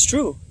 It's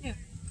true. Yeah.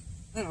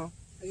 I don't know.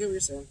 I get what you're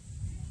saying.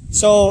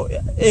 So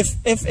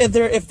if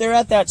they're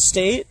at that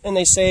state and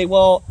they say,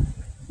 well,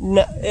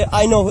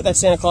 I know that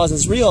Santa Claus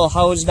is real.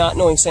 How is not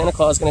knowing Santa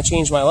Claus going to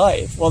change my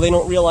life? Well, they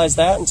don't realize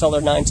that until they're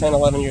 9, 10,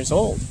 11 years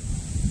old,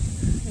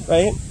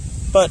 right?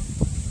 But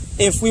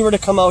if we were to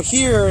come out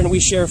here and we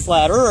share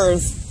flat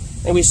Earth,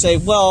 and we say,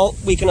 well,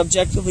 we can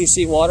objectively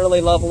see water lay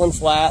level and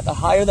flat. The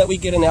higher that we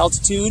get in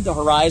altitude, the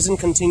horizon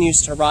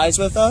continues to rise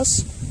with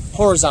us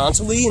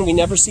horizontally, and we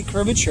never see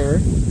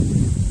curvature.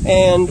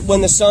 And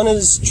when the sun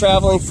is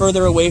traveling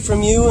further away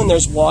from you and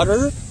there's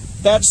water,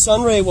 that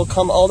sun ray will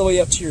come all the way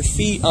up to your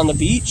feet on the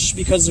beach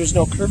because there's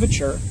no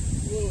curvature.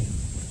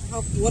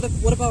 Well,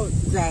 what about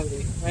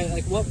gravity, right?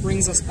 Like, what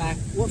brings us back?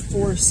 What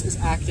force is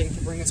acting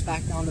to bring us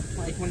back down to,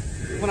 like,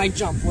 when I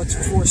jump, what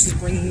force is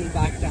bringing me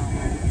back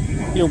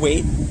down? Your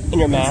weight and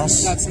your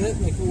mass. That's it?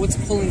 Like, what's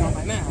pulling on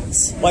my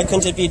mass? Why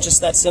couldn't it be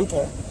just that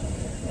simple?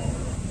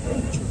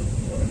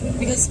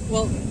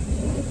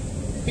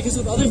 Because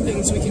with other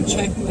things we can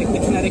check, like, the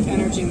kinetic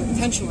energy and the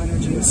potential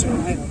energy of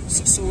certain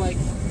items. So like,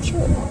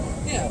 sure.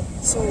 Yeah,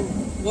 so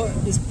what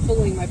is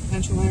pulling my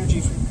potential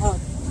energy from up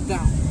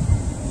down?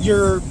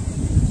 You're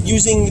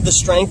using the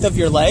strength of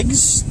your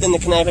legs, then the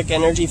kinetic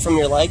energy from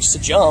your legs to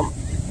jump.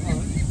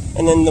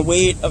 And then the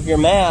weight of your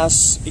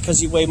mass,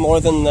 because you weigh more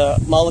than the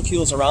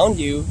molecules around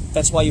you,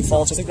 that's why you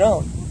fall to the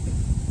ground.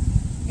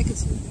 I can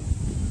see that.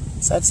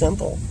 It's that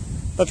simple.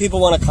 But people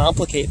want to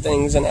complicate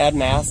things and add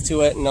math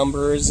to it, and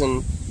numbers,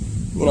 and,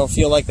 you know,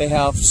 feel like they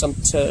have some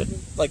to,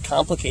 like,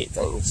 complicate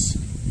things.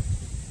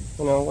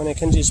 You know, when it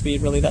can just be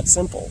really that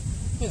simple.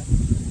 Yeah.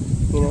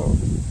 You know?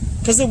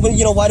 Because,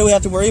 you know, why do we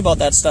have to worry about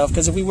that stuff?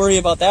 Because if we worry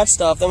about that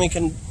stuff, then we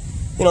can,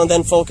 you know,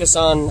 then focus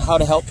on how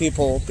to help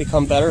people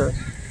become better.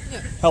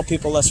 Yeah. Help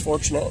people less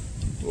fortunate,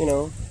 you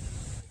know,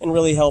 and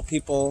really help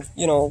people,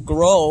 you know,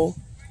 grow,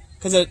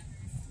 because it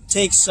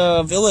takes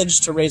a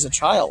village to raise a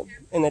child,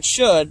 and it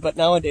should, but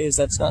nowadays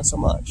that's not so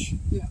much.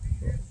 Yeah.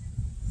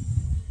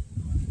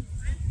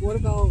 What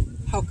about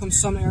how come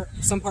some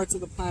parts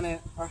of the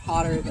planet are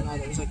hotter than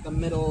others, like the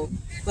middle,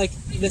 like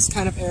this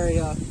kind of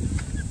area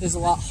is a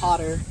lot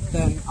hotter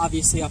than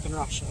obviously up in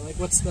Russia? Like,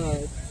 what's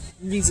the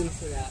reason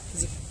for that?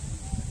 Because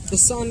if the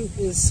sun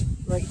is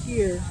right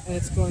here and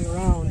it's going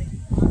around,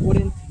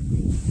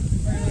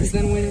 because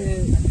then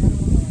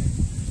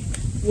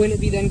wouldn't it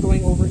be then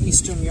going over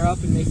Eastern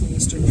Europe and making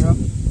Eastern Europe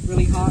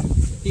really hot?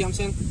 You know what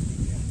I'm saying?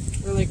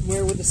 Or like,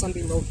 where would the sun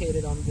be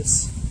located on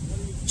this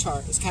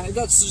chart?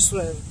 That's just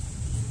what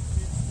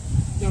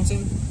you know what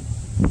I'm saying?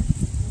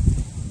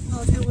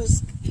 Well, if it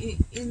was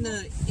in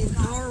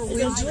our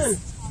winter.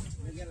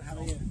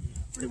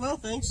 Pretty well,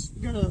 thanks.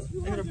 I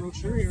got a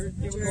brochure here.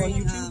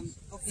 During,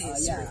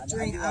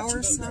 during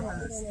our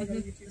summer,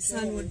 the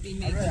sun would be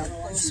making a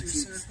closer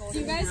circle.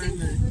 You guys think?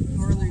 The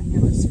northern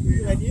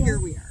hemisphere. Here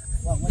we are.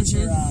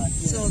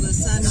 So the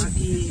sun would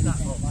be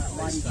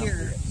right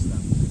here.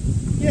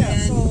 Yeah,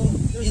 and so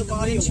there's in a the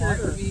body of winter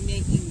water it would be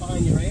making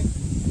behind you, right?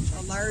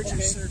 a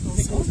larger circle,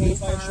 Take so it would be contained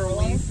by far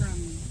away shoreline. from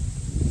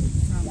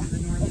the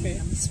northern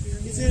hemisphere.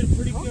 Is it a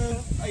pretty good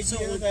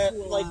idea that,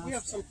 like, we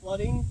have some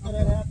flooding that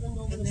had happened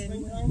over the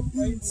springtime, right?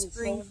 When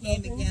spring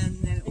came again,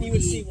 then it And you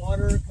would see be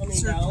water coming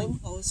circling down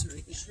closer the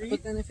again. street.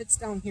 But then if it's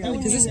down here, That would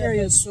because this mean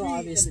area that is the still street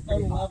obviously is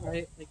pretty hot, unlevel.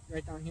 right? Like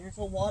right down here.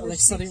 So water Like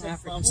southern seeps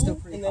Africa its is still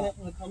level, pretty and then hot.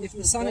 it will come If to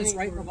the a sun is point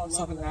right where above it'll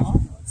southern level Africa,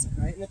 off, let's say,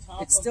 right? and the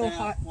top It's of still that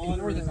hot in water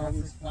northern is always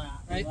Africa, flat,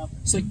 right? level.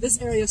 So like this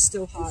area is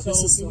still hot. So This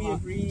is do still we hot.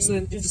 agree, So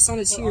then if the just sun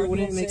is for here, wouldn't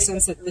it argument's make sake,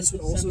 sense that that this the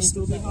would Earth is also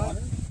still be 70% hot?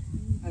 water?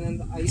 And then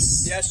the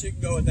ice, Yes, you can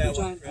go with that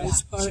the one. giant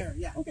ice part, Okay,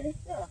 yeah, fair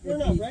would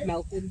enough, be right?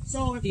 melted.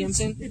 So if You know what I'm it's,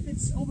 saying? if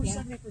it's over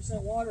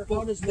 70% water, how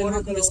But does then water how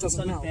come then this all of a doesn't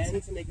sudden melt?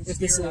 bend to make a If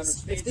this sphere out of is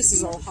space? if this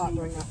is all hot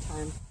during that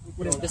time,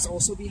 wouldn't this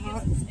also be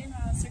hot?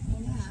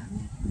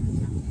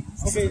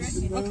 Okay.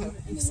 Well,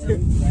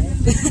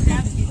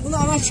 no,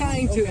 I'm not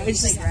trying to. I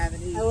just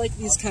Gravity. I like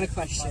these kind of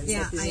questions. Yeah,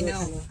 like these I other know.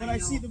 kind of- But I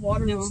see the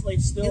water No. just like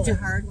still. It's a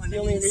hard one. The I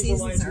only mean, the reason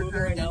why seasons it's are moving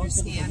hard right to now is because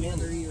of the understand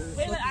wind. whether you're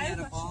looking at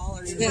a ball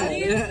or you're Yeah, looking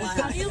yeah. at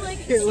a flag.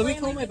 Here, let me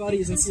call my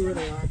buddies and see where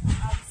they are.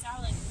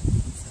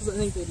 Because I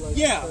think they'd like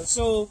Yeah, this.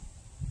 so,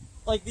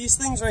 like these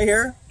things right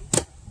here.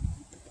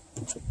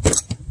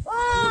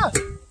 Ah!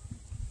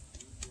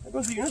 There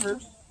goes the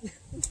universe.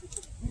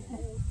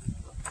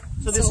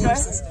 So this guy?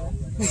 It's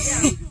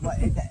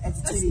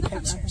a 2D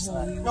picture,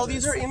 so No,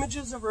 these are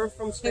images of Earth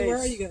from space. Hey, where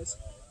are you guys?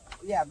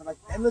 yeah, but like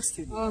it looks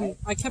 2D. Right?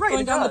 I kept Right,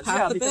 going it down does, the path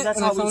yeah, a because bit, that's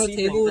and I how we found a see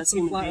table things with as some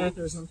human flat beings.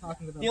 earthers I'm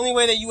talking about. The only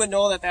way that you would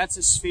know that that's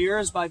a sphere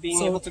is by being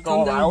So, able to come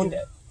go down around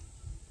here. it.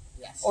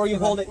 Yes. Or you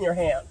hold it in your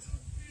hand.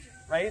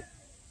 Right?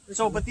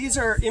 So, but these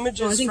are No, I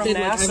images think from they'd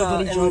like, I have a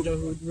buddy, NASA, Jojo, and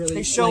who really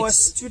they show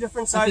likes, us two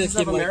different I feel sizes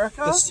like of he'd like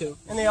America, this too.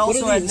 and they What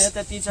also are these? admit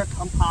that these are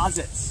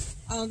composites.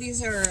 Oh,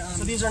 these are.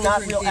 So these are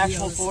not different real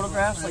actual videos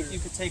photographs from like you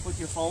could take with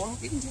your phone.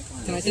 You can take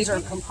one. Can I take These are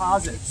one?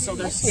 composites. So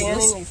they're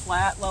scanning a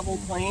flat level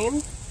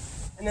plane,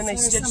 and then they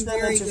So there's stitch some them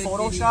very into good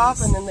Photoshop,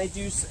 videos. and then they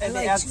do I and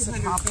they like add 200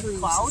 sycoptic proofs.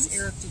 clouds, It's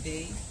Eric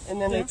today.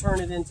 and then they turn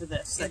it into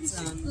this. That you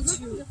It's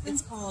see.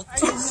 it's called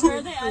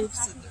 200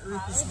 proofs that the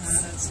Earth is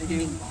not a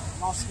spinning ball.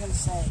 I'm also gonna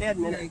say. They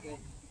admit Very it. good.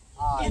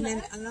 And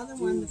then another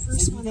one, the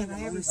first one that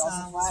I ever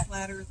saw was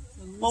Flat Earth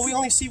Clues Well, we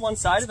only see one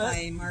side of it.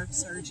 by Mark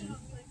Sargent.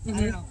 I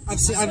don't know.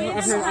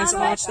 I've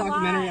watched a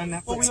documentary on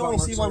Netflix. Well, we about only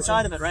see one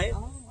side of it, right?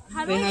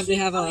 They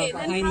have a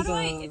behind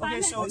the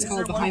it's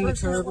called behind the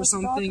curve or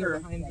something, or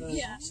behind the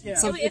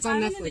it's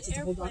on Netflix. It's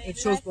a whole it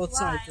shows both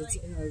sides.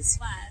 It has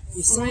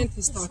the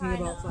scientists talking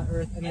about flat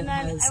Earth, and then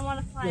it has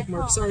like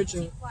Mark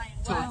Sargent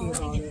talking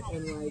about it,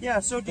 and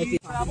like so do you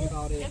talking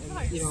about it,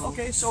 and you know,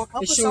 okay, so a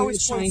compass it's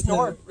always trying points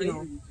north, to, you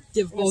know,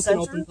 give both an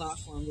open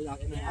platform to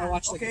document. I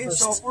watched like the first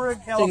so if we're in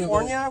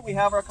California, we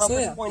have our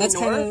compass pointing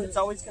north. Kinda, it's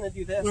always going to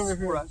do this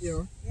for us. You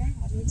know.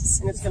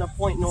 And it's going to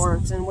point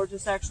north, and we're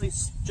just actually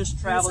just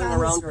traveling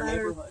around our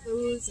neighborhood.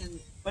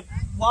 But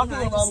walking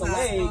around the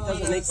lake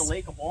doesn't make the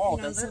lake a wall,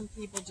 does it? Some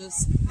people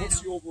just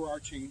What's the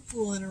overarching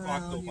fooling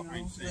around, you know,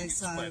 I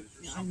saw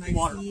on my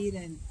feed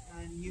and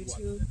on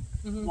YouTube.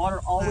 Water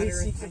always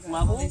seeks its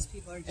level,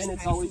 and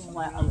it's always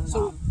flat on the top.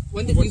 So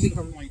when did you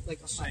become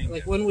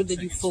like when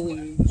did you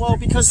fully? Well,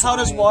 because how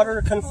does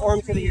water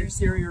conform to the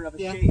exterior of a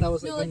shape? That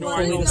was like when you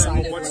fully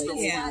decided. What's the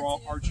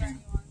overall arching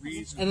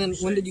reason? And then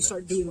when did you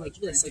start doing like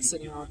this, like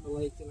sitting out on the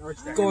lake and or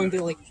going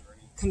to like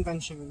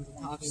conventions and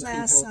talking to people?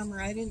 Last summer,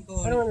 I didn't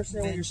go. I don't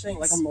understand what you're saying.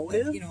 Like a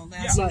motive? You know,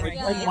 last summer,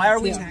 Like why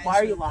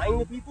are you lying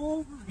to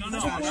people? No, I'm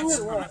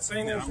not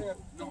saying that.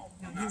 No,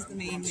 he's the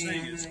main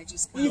man, and I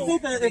just. You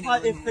think that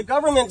if the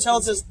government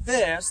tells us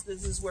this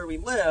is where we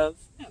live,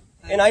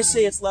 and I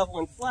say it's level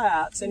and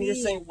flat, then you're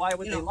saying why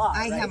would they lie?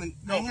 I right? haven't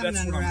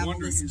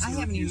unraveled this. I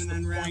haven't even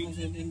unraveled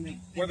it in the.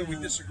 Whether we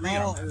disagree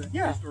on it, is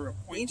there a The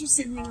point?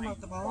 interesting thing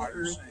about the ball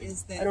Earth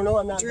is that I don't know.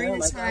 I'm not during them.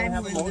 the I time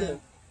have a when motive.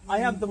 I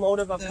have the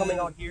motive of coming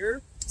out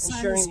here and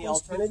sharing the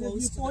alternative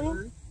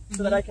viewpoint,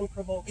 so that I can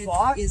provoke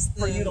thought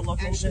for you to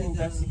look into and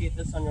investigate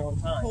this on your own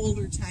time.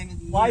 colder time of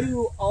the year.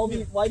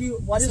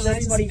 Why does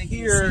everybody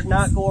here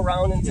not go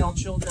around and tell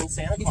children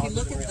Santa Claus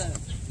is real?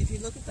 If you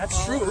look at the That's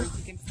ball true. Earth,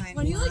 you can find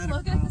When you like a lot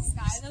look of at the problems.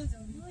 sky, though,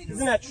 don't you like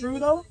Isn't that true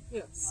though?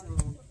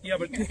 Yeah,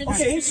 but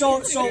Okay,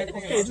 so just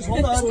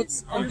hold on. I'm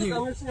just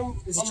going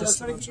to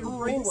try to get your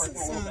brain This working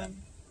is, a little bit.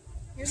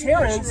 here's a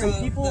Parents picture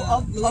and people the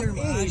of lunar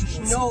age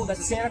modules. know that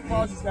Santa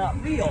Claus is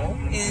not real,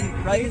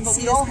 And right? you can But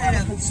see we it's all have kind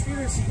a of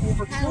conspiracy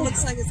over kind of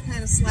looks children. like it's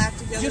kind of slapped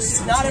together.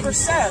 Just not ever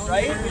said,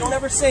 right? We don't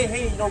ever say,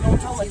 hey, don't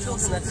tell my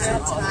children that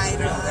Santa Claus is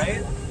real,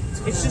 right?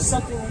 It's just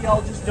something we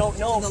all just don't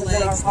know, the because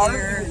in our legs heart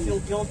there. we feel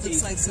guilty.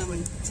 Looks like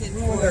some tin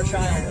ruin foil their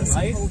childhood,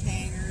 some right? coat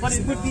hangers, But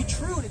it would you be know.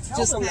 true to tell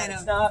Just them that kind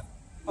it's of, not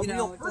a You real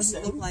know, it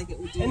doesn't person. look like it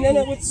would do And then it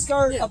would anything.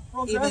 start a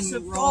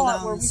progressive roll thought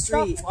down where the we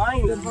stop street.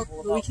 lying to But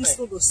people we about can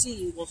still things. go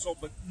see well, so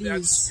but these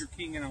that's you're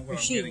keying in on what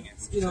I'm getting at.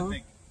 machines, Because you know. I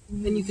think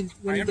And you can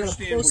when I you get up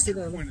understand close what to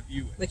your them, point of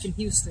view is, like in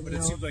Houston, but you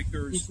it know, seems like you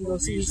there's can a go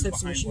see these reason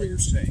types of behind what you're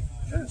machines. saying.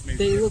 Maybe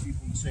They there are look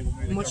people who say, well,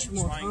 maybe the much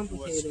government's more lying to us,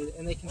 complicated,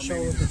 and they can or show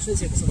maybe the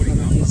physics of putting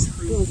out these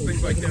truth, buildings.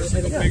 things like that. in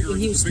It's a bigger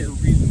Houston,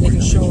 reason. they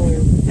can show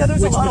Yeah,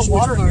 there's a lot of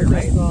water here,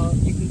 right?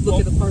 you can look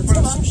at the parts of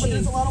But the machine,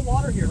 there's a lot of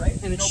water here, right?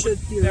 and it No, should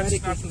but theoretically,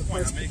 that's from not the the parts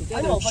point I'm put making.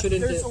 together, I know, but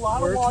shouldn't there's it a lot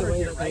of work water the way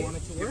here, that they right? want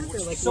it to work? Or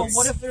like, So what's-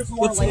 what if there's more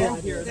what's the land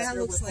idea? here that That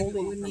they're looks like it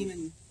withholding wouldn't from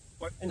even.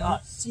 and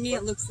us? To me,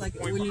 it looks like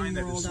it point wouldn't behind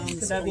even that roll is down the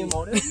Could that be a street.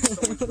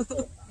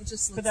 motive? It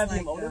just Could looks that be a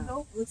like motive,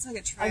 though? it looks like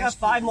a trash. I got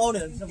 5 can.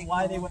 motives of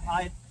why they would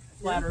hide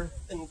flat Earth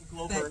and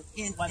globe But Earth.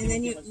 and, Why they and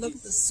then would you give us look at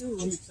these the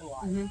suit, shoots and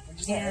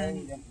lies.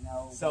 and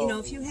So you know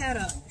if you had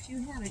an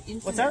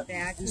What's that? infinite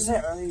vacuum, You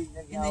said earlier you didn't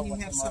and know then you what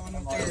have the someone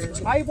up market there.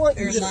 was. I want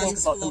you Their to think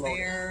lungs about the full of motive.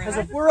 air. Because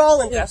and, if we're all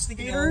you know,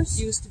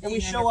 investigators used to and we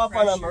being show under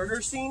up on a pressure,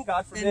 murder scene,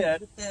 God then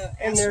forbid, the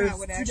and there's astronaut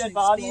would 2 actually dead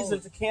bodies, explode.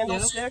 there's a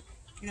candlestick,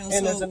 You know, and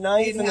so there's a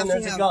knife, you'd and then have to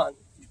there's a have, gun.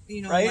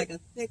 You know, right? like a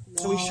thick wall.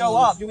 So we show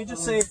up. Do we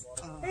just say,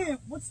 of, hey,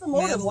 what's the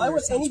motive? metal Why or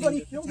would something anybody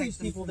to kill protect these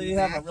them people? from They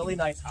the have a vacuum. really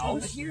nice But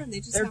house. here they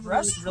just They're have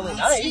dressed really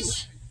closet.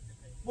 nice.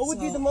 What would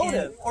be So, the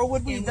motive? Or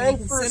would we and then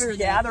when you first consider that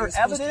gather there's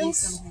supposed to be evidence,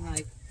 something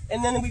like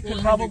and then we could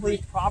 400 probably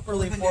degrees-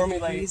 properly 400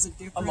 formulate degrees of a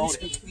difference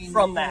motive between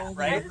from the that, cold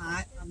right? and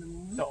hot on the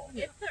moon. So,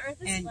 If the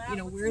Earth is And flat, you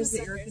know, what's where's the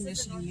the air surface? Is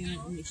it conditioning unit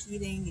and the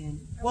heating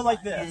and well, like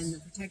and the this.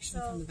 protection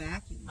from the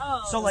vacuum?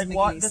 Oh. So, like, make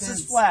what? any This is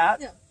sense. flat.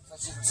 Yeah.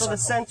 So the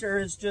center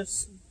is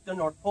just the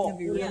North Pole. It'd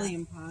be really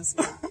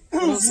impossible.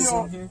 What else is You know,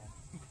 on here?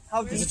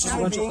 how Is deep it just a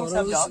human bunch of beings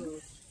have photos?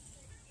 dug?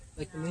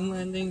 Like the moon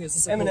landing? Is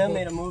this a Eminem whole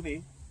made a book?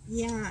 movie.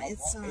 Yeah,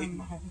 it's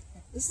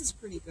this is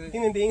pretty good.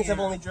 Human beings have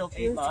Yeah. only drilled 8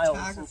 Pure miles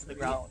photography. into the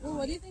ground. Well,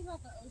 what do you think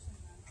about the ocean?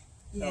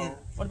 Yeah. So,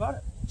 what about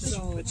it?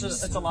 So It's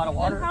a lot of And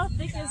water. how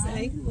thick is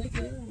it?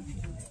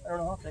 I don't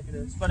know how thick it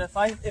is, but if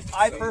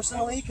I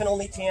personally can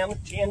only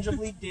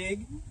tangibly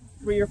dig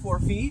 3 or 4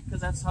 feet,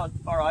 because that's how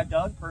far I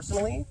dug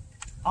personally,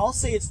 I'll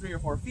say it's 3 or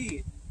 4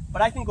 feet.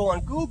 But I can go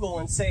on Google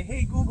and say,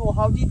 hey Google,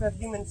 how deep have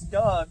humans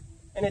dug?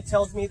 And it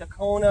tells me the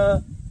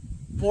Kona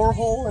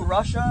borehole in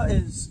Russia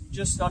is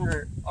just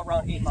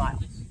around 8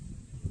 miles.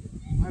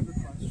 I have a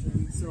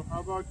question. So how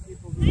about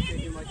people who are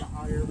taking like a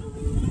higher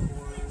balloon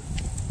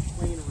or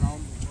plane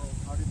around the world?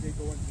 How did they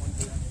go in one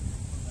direction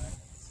and come back?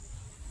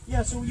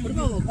 Yeah, so you What use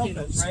about a compass,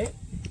 volcanoes? right?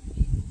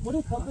 What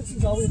do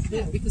compasses always do?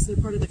 Yeah, because they're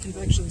part of the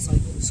convection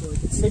cycle, so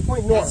like it's, They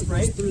point as north, it goes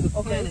right? through the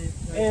Okay. planet,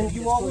 right, And it you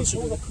gets always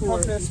closer hold to the the core,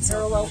 it compass heats up,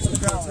 parallel to the it's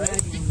ground, right?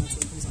 dragging, and that's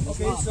what comes out as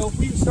Okay, lava. so if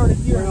we started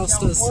here Where in else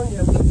does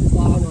California, the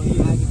lava and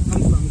magma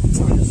come from?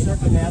 We're just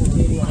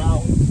circumnavigating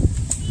around.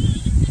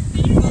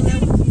 Well,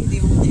 that would be the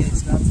only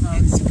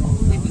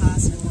only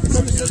possible.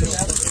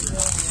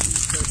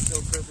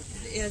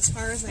 As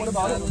far as I know,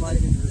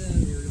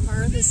 the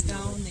farthest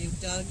down they've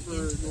dug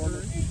into the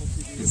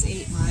earth is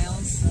 8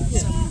 miles.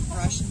 Some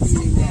Russians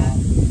say that.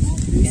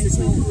 And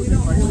so we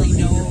don't really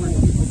know,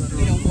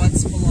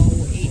 what's below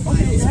 8 miles.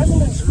 It hasn't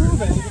been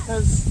proven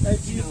because, are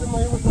you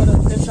familiar with what a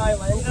fisheye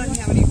lens We is? don't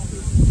have any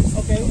proof.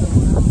 Okay.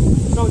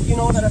 So you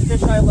know that a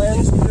fisheye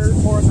lens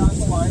measures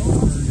horizontal lines?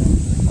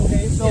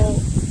 Okay, so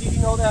did you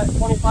know that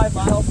 25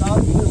 miles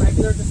out, even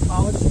regular just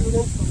college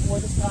students, before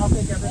this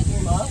topic ever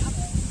came up,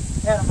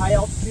 had a high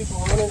altitude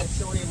balloon and it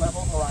showed a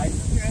level horizon?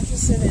 You're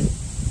interested in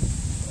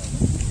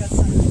got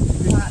some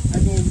hot. I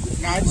mean,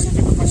 No, I just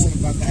have a question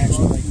about the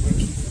actual like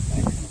wiki.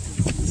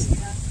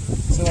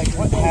 So like,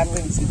 what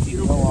happens if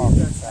you go off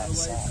that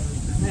side?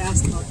 I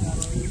asked about that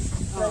already.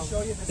 Can I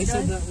show you this They guy?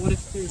 said that what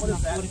if there's not,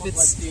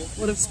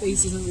 what if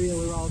space isn't real,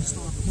 we're all just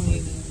on a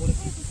plane, and what if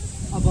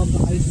above the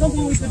ice?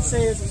 Something we could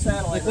say is a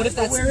satellite. Like, what if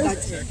that's Where is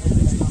that's it? it?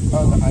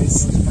 Oh, the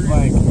ice.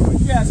 Like,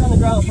 Yeah, it's on the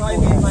ground,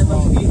 probably 8 by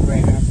 1 feet,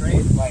 right?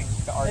 like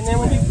the art. And then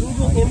when you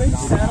Google image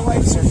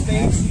satellites from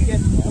space, you get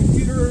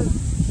computer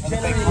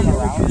generated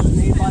images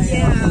made by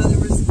Yeah, there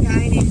was a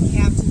guy named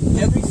Captain.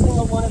 every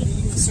single one of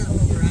these is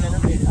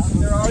generated. So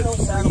there are no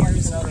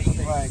satellites in outer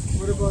space. Like,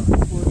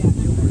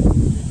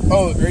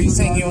 oh, are you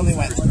saying you only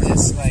went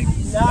this, like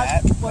Not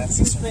that? what That's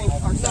you the think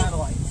are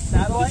satellites.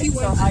 Satellites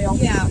are high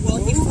altitude Yeah, well,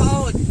 he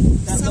followed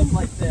that look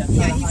like this.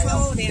 Yeah, on a he high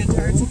followed altitude.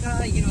 Antarctica.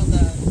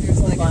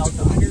 There's like a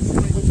 200.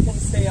 Which can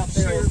stay up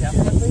there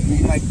indefinitely.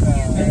 like And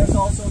the. there's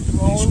also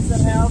drones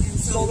that have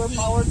solar he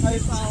power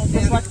type followed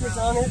that reflectors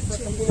on around. it for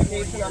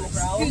communication on the Who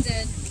ground.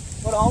 did?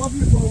 But all of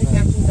your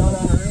communication done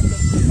on Earth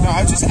is No,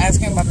 I'm just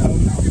asking about the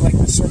like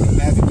the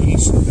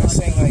circumnavigation. They're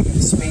saying like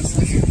if space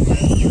isn't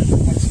real,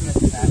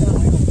 that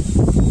way.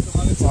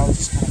 It's all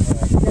just kind of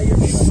like.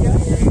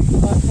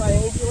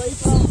 triangulate.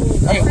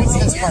 Okay, what's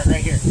this part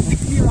right here?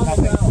 Here on the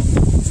ground.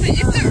 So if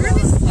the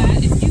Earth is flat,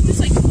 if you just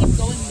like keep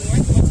going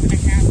north, what's gonna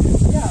happen?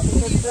 Yeah,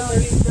 because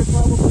they're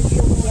probably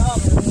building up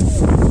a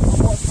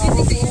more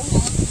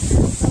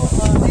powerful.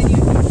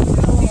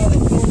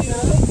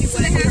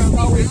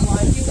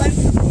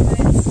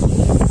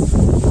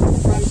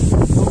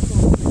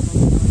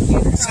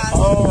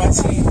 Oh, I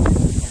see.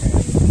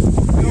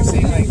 You're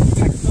saying like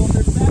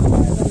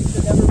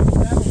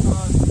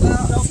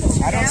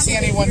I don't see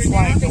anyone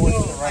flying north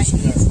to Russia.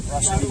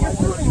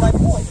 My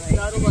point.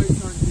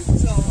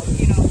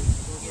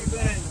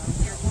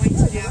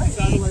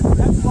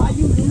 That's why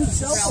you lose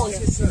cell phone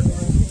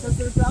service, because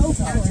they're ground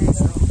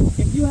towers.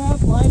 If you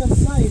have line of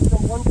sight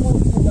from one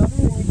point to another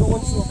and you go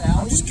into a I'm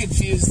valley, just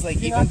confused, like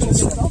you're even not going to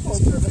just get cell from phone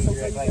this service until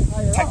configuration, you like get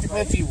higher up, technically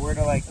right? if you were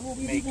to like Well,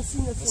 we've make even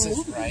seen this this in is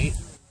movies. right,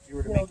 if you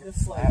were to You know, make it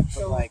this flat, but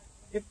so like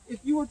if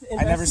you were to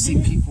I never see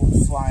investigate,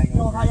 people flying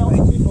over. high Like,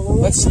 altitude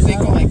balloons, let's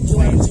think of like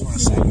planes for a high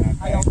second.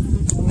 Okay?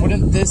 altitude balloons,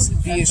 Wouldn't this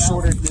be a that's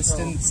shorter altitude,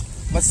 distance?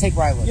 Let's take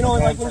where I live. You know,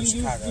 okay? like I'm when from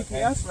you use Chicago,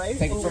 okay? GPS, right?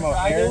 Take and it from you're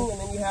O'Hare, driving, and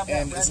then you have that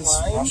and red is this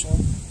line Russia?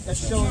 that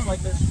shows like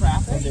there's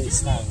traffic.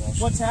 It's not Russia.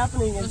 What's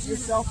happening is your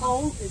cell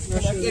phone is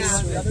connected to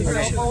the other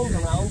cell phones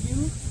around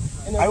you.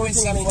 And I always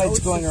see flights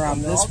going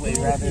around this way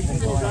rather than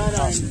going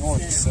across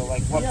north. So,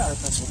 like, what Yeah.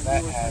 purpose would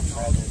that have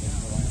rather than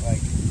going,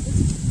 like,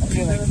 I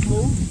feel like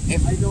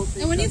if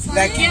And when you fly,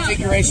 that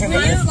configuration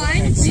when of you it, fly,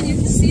 you can see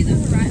the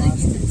horizon.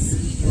 Like you can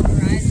see the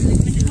horizon.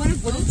 Like when a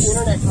boat the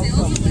internet comes sails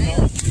from? away,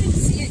 like you can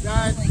see it.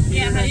 Like,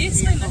 yeah, how do you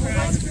explain the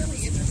horizon? really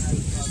interesting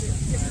because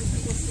different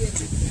people see it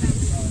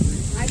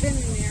different. I've been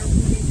in there.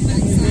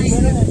 Like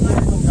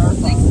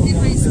in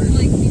high school,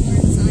 like people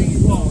in science.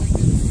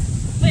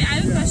 Wait, I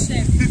have a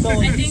question. So I you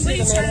think see what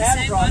the he's trying to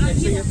Manhattan say, why don't Project,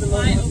 so people you're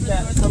fly familiar over with the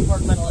that North Pole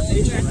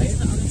compartmentalization, directly right? to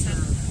the other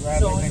side?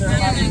 So is there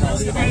a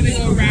possibility that Rather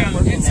than go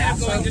around instead of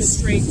going just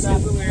straight to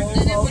where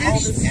And it would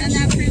actually, and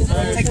that proves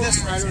that. take this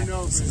for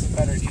example. This is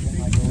better to even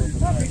like a little bit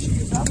more.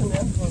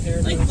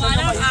 like why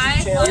don't I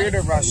Here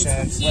to Russia,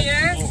 it's like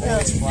here, people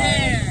always fly.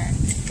 there?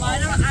 Why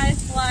don't I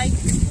fly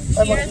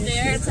here,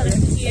 there instead of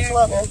here,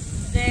 What's up,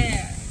 man?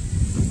 there?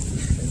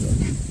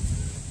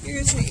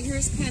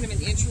 Here's kind of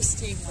an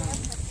interesting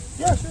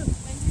Yeah, sure.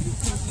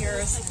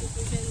 comparison.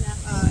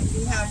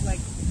 You have like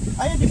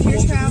I had to if be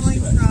you're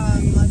traveling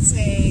from, let's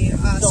say,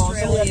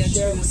 Australia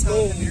share to with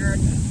South me.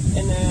 America,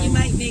 And then you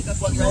might make a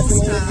what fuel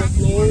resonated stop. with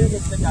me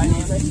is the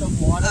dynamics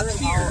of water Up and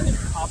how here.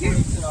 it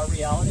operates in our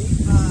reality.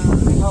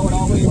 How it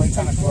always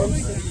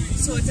conforms to the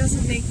So it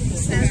doesn't make any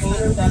sense on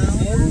container a that it's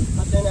ground, in,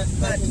 but then as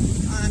but it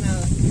on a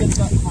gets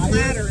up higher,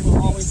 Flatter. it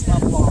will always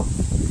level off.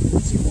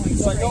 it's going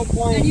So at no straight.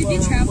 point And you'd be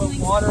will traveling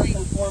water like-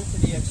 conform to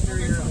the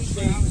exterior of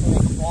shape to make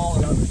a ball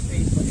in outer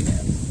space like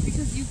that.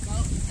 Because you go,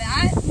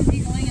 that would be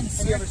going in a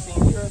Have you ever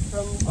circle seen the Earth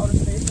from outer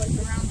space like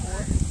this around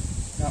before?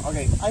 the No,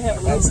 okay, I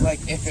haven't that's either. like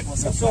if it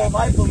was a So if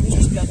flat. I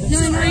believe that this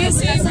is Are you that's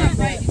saying not that?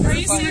 right. Are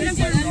you saying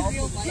that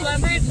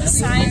whoever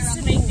decides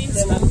to make these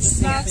then I'm just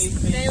spots, saying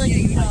they like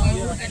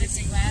know that it's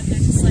flat? They're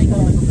just like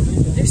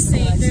they're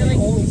saying they're like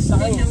only they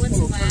science know it's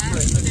can flat,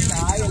 interpret but the they're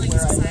sky like and telling where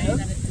I society live.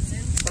 that it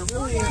isn't. But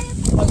really,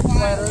 what the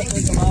flat Earth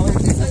is allowing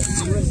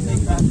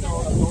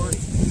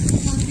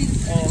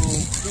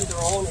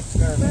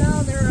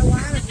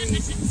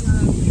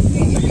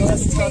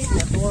has to trust the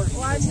authorities. A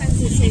lot of times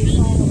they say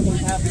follow You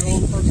have your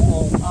own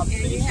personal and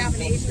observations. you have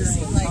an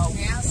agency like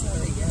NASA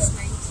that gets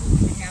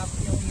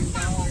 $19.5 billion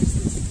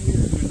this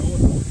year.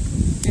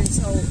 And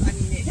so, I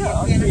mean, it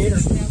Yeah,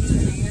 benefits them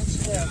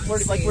Yeah,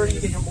 where do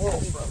you get your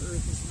morals from?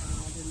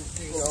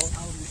 You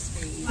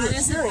know, Your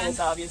experience,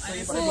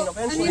 obviously, but I mean,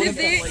 eventually, I mean, if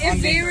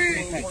they were,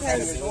 being 10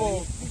 years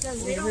old,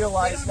 we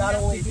realize not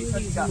only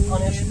because you got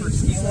punished for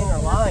stealing or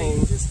lying,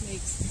 you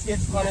get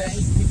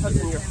punished because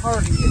in your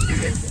heart you get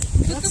convicted.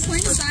 but the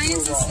point of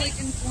science is like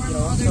inform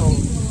other so-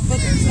 people. But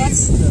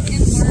that's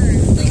and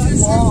learn. Like, that's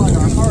law in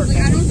our heart. like,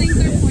 I don't think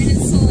their point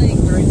is to like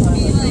Very time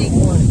be like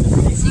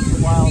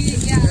wild be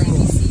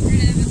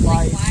secretive and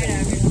like lie to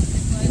everyone.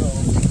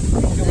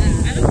 But I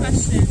have a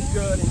question.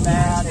 good and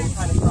bad and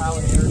kind of trial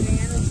and error.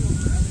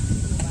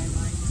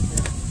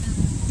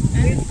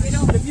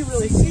 But if you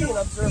really see and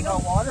observe how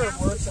water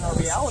works in our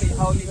reality,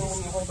 how even when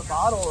you hold a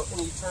bottle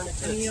and you turn it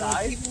to its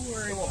side,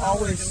 it will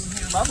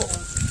always level.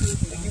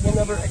 Like you will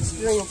never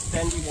experience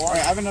bendy water.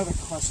 Alright, I have another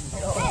question.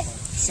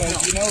 So,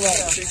 you know,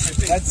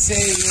 like, let's say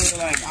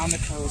you're like on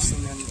the coast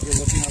and then you're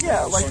looking up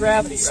Yeah, the like ocean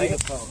gravity, and you see right?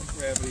 the boat.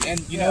 Gravity. And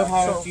you know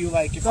how so- if you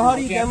like, if so you're how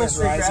do you looking at the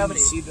demonstrate horizon, gravity?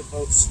 you see the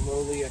boat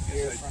slowly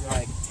appear from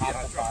like top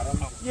to bottom.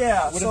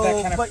 Yeah, What if so,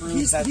 that kind of but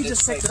proves that he it's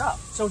just picked like- it up.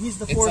 So he's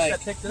the it's force like-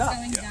 that picked it up.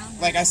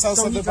 Like I saw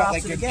So he something about drops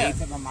like it an again,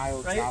 eighth of a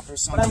mile right? drop or But I'm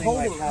something,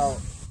 holding like it. how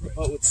the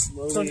boat would So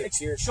slowly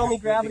appear. show me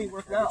gravity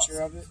work now.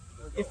 Picture of it.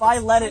 If I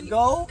let it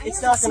go,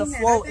 it's not going to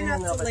float in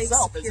and of Lake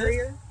itself, is it?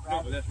 Superior,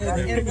 No, but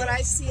that's and what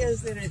I see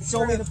is that it's Show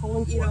sort me of, the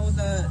pulling you know, force.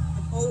 the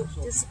boat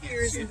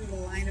disappears into the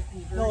line of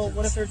convergence. No,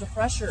 what if there's a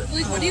pressure?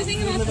 Like, what do you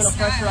think We about live the in a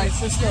sky? pressurized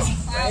system,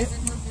 There's clouds right?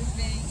 and we're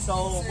moving. So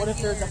what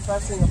if there's a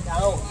pressing of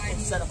down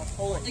instead of a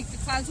pulling? Like the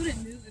clouds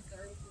wouldn't move if the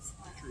Earth was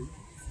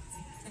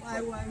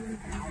flat. Why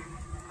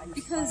wouldn't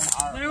Because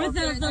whatever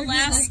the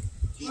last,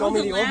 Show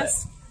me the orbit.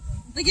 last,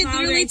 like it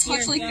literally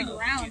touched like the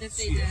ground if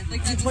they did.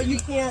 Like that. But you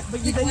doesn't can't.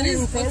 But Like, then what you're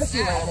in is- what's fantasy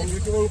that? land and you're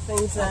doing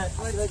things that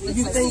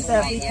you think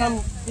that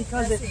become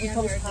because it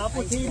becomes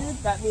complicated.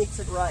 That makes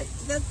it right.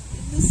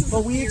 this is But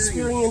a we theory.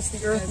 experience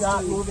the Earth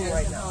not moving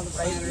right now,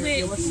 right?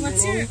 Wait, what's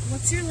spinning.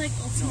 your like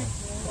ultimate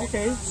goal?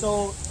 Okay,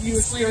 so do you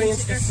Explain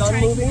experience to- the or sun try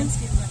to moving? convince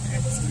people that the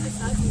Earth is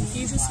flat. Do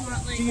you just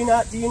want like?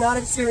 Do you not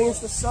experience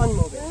the sun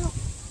moving?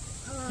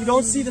 You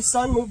don't see the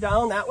sun move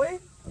down that way?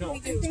 No,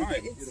 in time.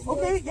 It'll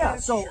Okay, yeah.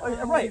 So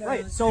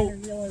right. So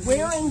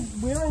where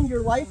in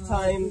your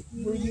lifetime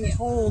were you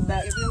told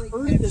that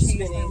Earth is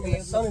spinning and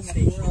the sun is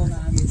stationary?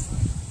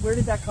 Where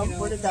did that come?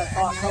 Where did that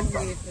thought come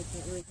from?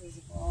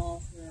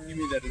 You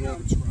mean that it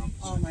orbits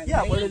around?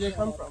 Yeah, where did it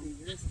come from?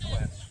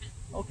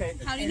 Okay.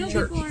 How do you know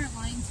Church. people aren't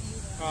lying to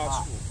you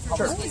School. for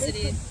Church.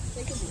 publicity?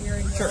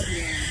 Church.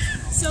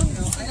 So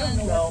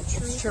then, No,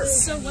 it's church.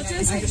 so what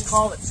does I just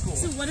call it school.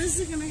 so what is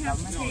it gonna have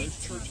to take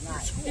to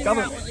figure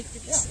Government. out what like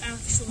the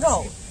actual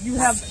No, you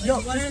have no.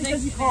 What are Just they-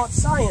 because you call it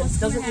science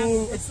doesn't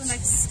mean what's the it's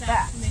next step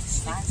fact. to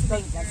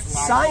make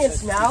sure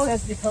Science now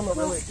has become a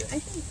religion. I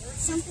think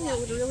something that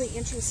would really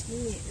interest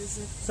me is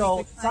if So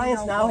they could find science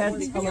out now what has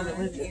was become a beyond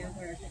religion.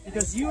 Antarctica.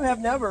 Because you have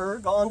never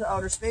gone to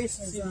outer space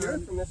to see the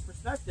Earth from this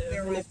perspective,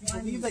 and if you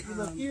believe that you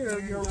live here,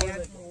 you're in a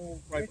religion.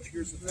 Right, but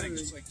here's the thing.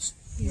 It's like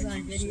He's when on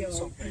you video. see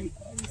something,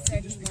 He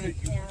said just he because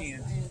went you past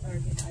can't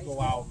Antarctica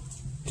go out.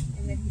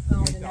 and then he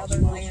found another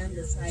land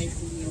the size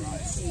of the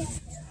United States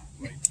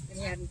that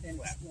hadn't been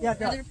explored. Yeah,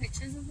 Are there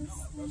pictures of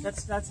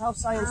this? that's how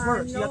science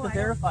works. You have to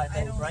verify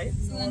things, right?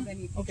 know of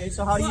any Okay,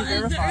 so how do you Well,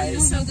 verify the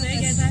Earth is so big,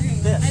 I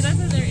bet this?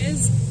 that there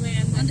is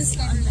land,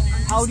 undiscovered land.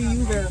 How do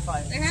you verify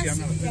it? There has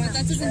to be, but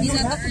that doesn't mean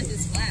that the Earth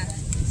is flat.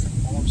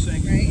 All I'm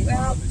saying is,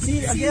 Well,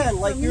 See, again,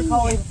 like you're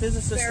calling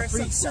physicists a there's some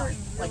priest now. certain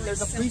Like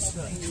there's a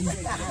priesthood.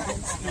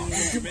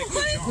 you're making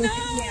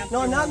a jump.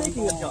 No, I'm not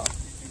making a jump.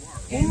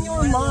 In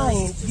your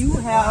mind, you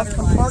have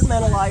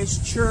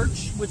compartmentalized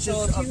church, which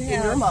is in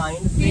your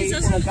mind, faith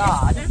in a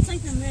God. That's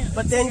like the myth.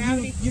 But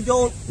then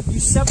you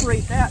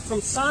separate that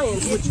from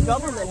science, which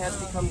government has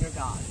become your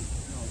God.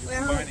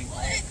 Combining all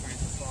kinds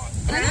of thought.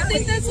 I don't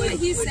think that's what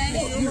he's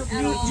saying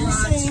at all. You're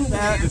saying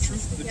that The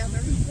truth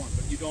is one,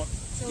 but you don't.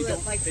 so You that,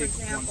 don't like, for take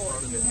example, one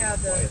part if of you it had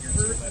and the apply it here,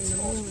 so Earth that's and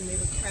the false. moon, they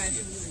would crash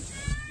into each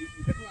You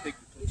have to take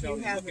the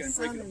totality, had look the at it, and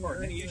sun break it and apart.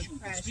 the Any Earth issue we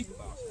would can crash speak into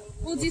about.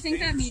 Well, do you think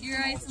that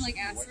meteorites and like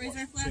asteroids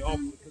are flat Say, oh,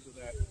 then? because of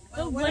that.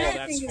 Well, what Well, I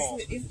that's think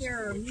false. is that if there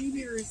are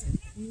meteors,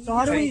 So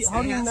how do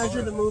you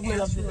measure the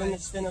movement of the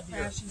spin of the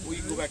Earth? Well,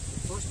 you go back to the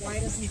first why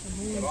one. doesn't the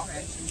moon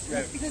crash into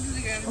Gravity. Because of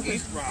the gravity.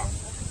 This drop.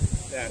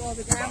 That Well,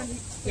 the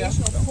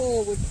gravitational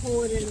pull would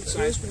pull it into the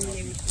Earth and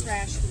they would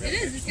crash. It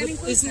is. It's getting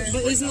closer.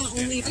 But isn't that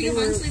only if Like they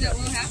were? eventually that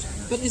will happen.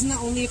 But isn't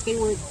that only if they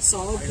were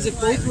solid? Because if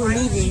both were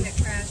moving,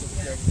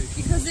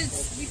 Because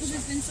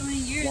it's been so many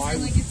years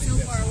and like it's so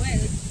far away.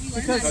 Like you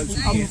learn that in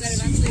Because science that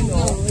eventually no,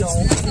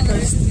 will.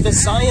 because the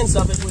science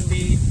of it would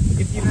be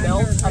if you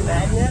melt a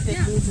magnet, it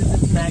loses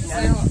its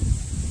magnetic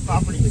It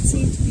properties. would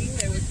seem to be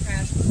they would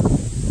crash.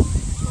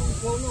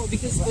 well, no,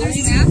 because the There's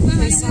reason math for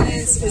behind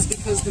science is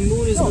because the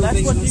moon is No, moving.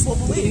 that's what and people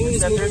the moon believe,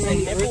 is that there's a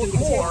moving and nipple everything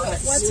core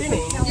gets that's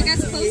spinning. It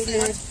gets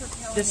closer.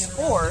 this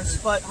force,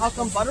 but how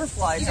come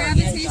butterflies aren't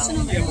being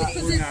found? Gravitational pull,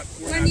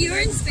 because when you're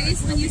in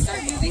space, when you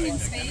start moving in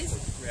space,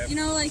 you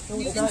know, like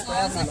Newton's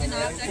laws, like an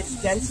object It's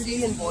moves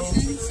density and in motion,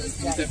 buoyancy. so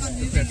it's going to keep on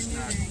moving and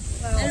moving.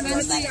 And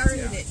eventually,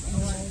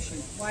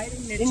 Why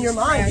didn't it In your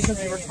just mind, crash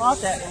because you were taught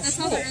that in that's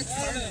how school. the Earth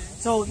started.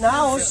 So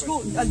now school,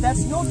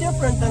 that's no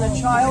different than a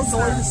child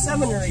going to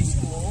seminary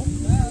school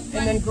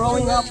and then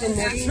growing up in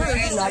their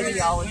church and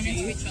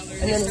ideology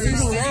and then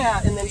reading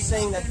that and then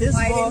saying that this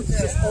book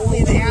is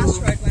only true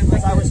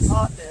because I was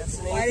taught this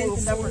and anything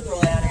separate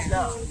from that is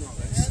not.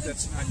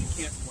 That's not, you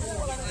can't.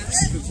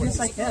 Yes,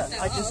 I can.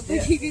 I just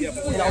did. You can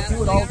And I'll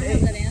do it all day.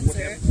 that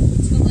answer,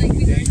 but like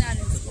we learned that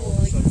in school,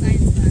 like in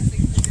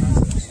science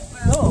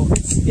class. No,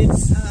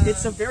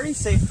 it's a very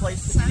safe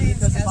place to be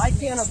because if I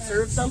can't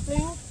observe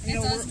something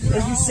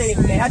and you say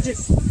magic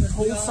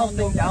hold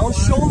something down,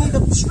 show me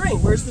the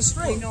string. Where's the We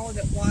string? know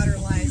that water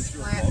lies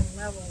flat and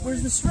level.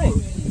 Where's the string?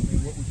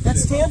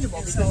 That's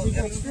tangible because we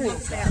can If you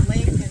experience look that. at that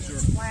lake and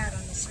it's flat on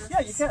the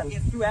surface. Yeah, you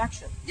can through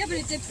action. Yeah, but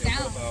it dips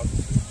down.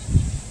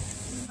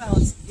 Well,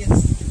 it's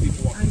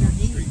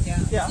underneath, yeah.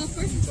 Yeah. So of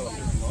course it's flat.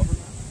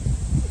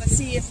 But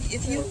see,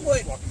 if you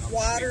put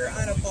water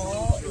on a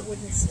ball, it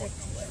wouldn't stick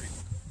to it.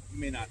 You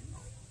may not.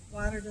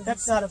 Water doesn't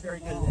That's not a very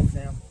good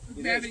example.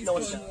 Gravity's No,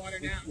 it's pulling not. water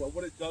down. Well,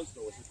 what it does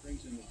though is it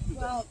brings in the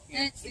Well,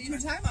 if you're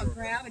talking about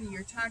gravity,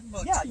 you're talking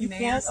about Yeah, two you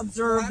can't masses.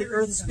 observe the Water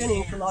Earth isn't a spinning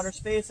mass. from outer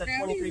space at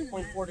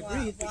 23.4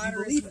 degrees, but you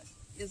Water believe it.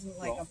 isn't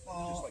like a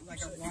ball, like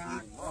a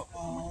rock or a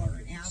ball or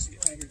an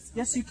asteroid or something.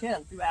 Yes, you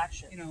can through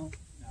action. You know,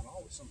 not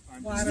always.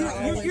 Sometimes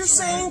water You're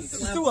saying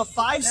through a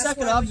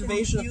 5-second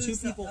observation of two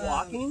people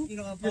walking,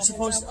 you're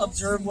supposed to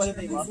observe whether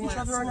they love each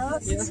other or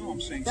not?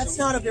 That's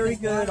not a very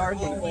good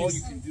argument. all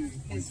you can do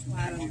is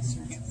flat on the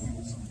surface.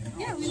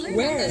 Yeah, we learned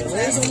Where? that.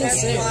 Where's the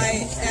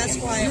That's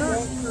why it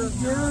won't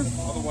curve.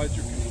 otherwise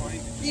you're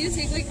confined. Do you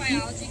take like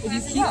biology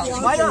classes? Yeah,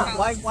 why not?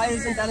 Why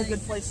isn't that a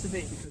good place to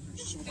be?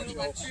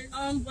 What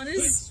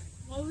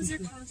was your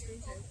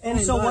conversation? And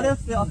so what if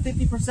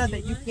 50%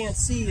 that you can't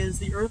see is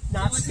the Earth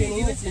not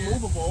spinning, it's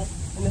immovable,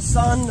 and the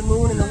sun, the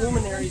moon, and the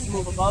luminaries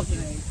move above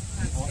you?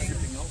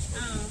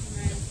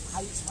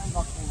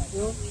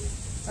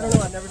 I don't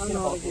know, I've never seen a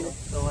volcano,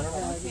 so I don't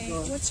know. Okay,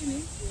 what's your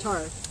name?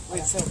 Tarek.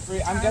 Wait, so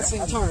I'm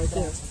guessing Tarek,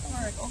 yeah.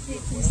 Mark. Okay,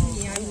 please meet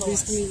me. I'm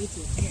Pleased to meet you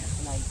too.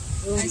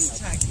 Nice to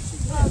talk to you.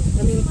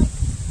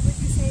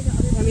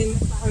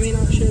 I may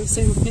not share the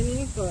same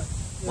opinion, but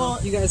Well,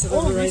 you guys have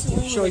every right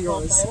to show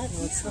yours.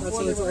 That's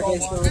what it's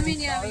against. I mean,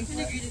 yeah, we can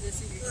agree to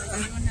disagree. Like,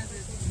 everyone has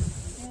their opinion.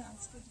 Yeah,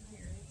 it's good to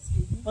hear.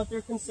 But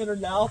they're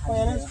considered now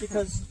planets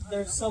because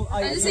there's some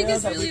just think idea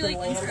it's that we really,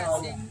 can like, land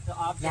on interesting. the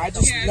object.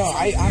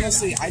 I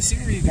honestly, I see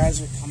where you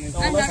guys are coming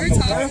from. I've never from the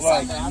talked to point,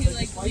 like, someone who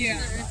like believes the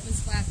Earth was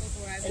flat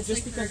before. I And was just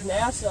like, because heard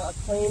about it. NASA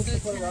claims to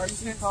put an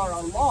RC car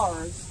on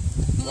Mars,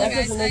 But, that like,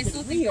 doesn't make I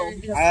still it think real they're-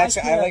 because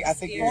I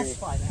think your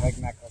falsify that. like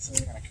necklace is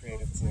kind of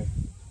creative too.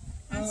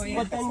 Oh, yeah.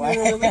 But then you're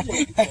a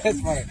religion.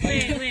 That's funny.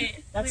 Wait.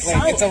 That's Like,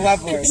 science. it's a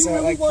leveler, If you so it,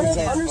 really like, want proves to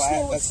that it's understand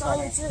flat. what That's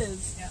funny. science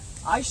is,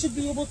 I should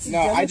be able to No,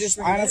 I just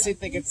demonstrate honestly it,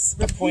 think it's a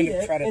repeat point it, of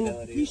and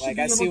credibility. he should Like,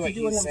 be I able see to what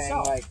do it he's saying.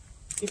 himself. Like,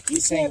 If he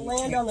he's saying can't he land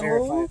can't on the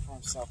verify moon, it for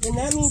himself. then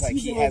that It's means like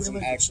he's he in a hasn't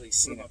religion. actually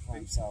seen it for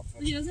himself.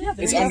 But he doesn't Yeah, have to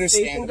then It's you have faith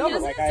in understandable.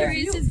 government. Like, to I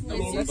raise his voice.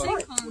 mean, You're that's saying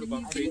right. calm, What he's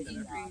about being faith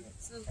in it? angry.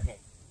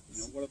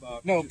 So What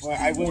about No, just but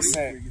I will before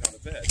say- you get out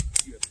of bed,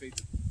 you have faith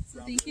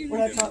in thank you. We're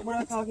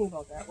not talking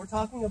about that. We're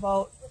talking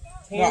about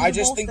No, I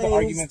just tangible think the things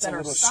argument's that a are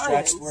little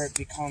science stretched where it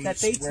becomes that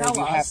they where tell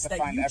you have us to that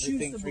find you choose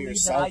everything to for believe that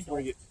yourself, I don't.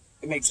 where it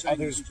makes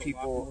others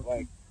people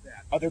like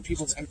other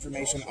people's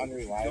information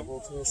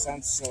unreliable to a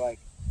sense. So like,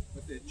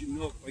 But that you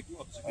know, like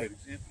love is a great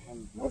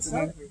example. what's his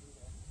name?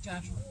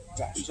 Joshua.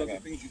 Josh. There's other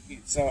Okay. things you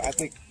can't. So I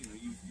think You know,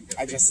 you have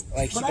I faith just in it.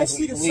 like he But I doesn't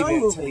see the believe sun it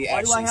until moving. he Why do I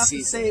actually have to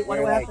sees say- it. why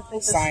do Where I have like to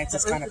think that science the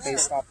is kind Earth of is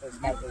based off those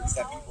methods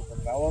that people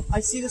develop. I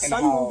see the and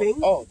sun how,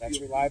 moving, oh, that's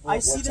reliable. I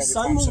it see works the every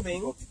sun time, so moving,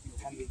 people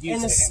tend to and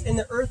use it and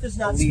the Earth is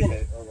not believe spinning.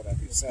 it or whatever.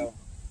 So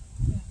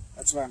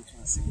that's what I'm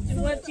kind of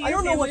seeing. What do I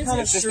don't know what kind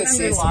of It's just a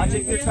circular safe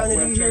logic thing. you're trying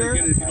to do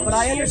here, but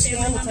I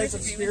understand the type of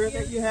members spirit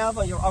that you have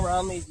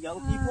around these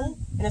young people,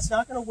 and it's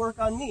not going to work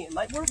on me. It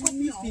might work with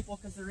these people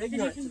because they're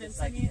ignorant to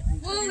this idea.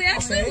 Well, we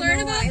actually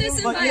learn about this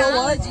in But you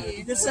know what?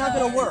 biology. It's not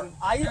going to work.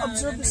 I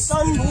observe the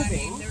sun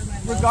moving,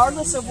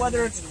 regardless of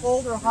whether it's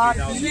cold or hot.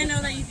 You didn't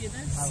know that you do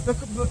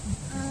this?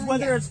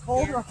 Whether it's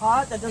cold or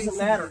hot, that doesn't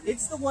matter.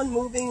 It's the one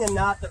moving and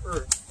not the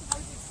Earth.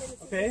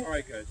 Okay? All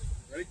right, guys,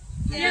 ready?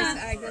 Yeah.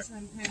 I guess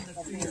I'm kind of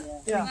clear.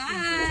 Yeah.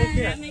 Bye. Take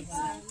care. That makes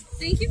sense.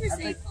 Thank you for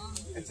saying calm.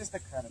 It's just a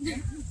credit.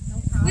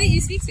 Wait,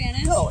 you speak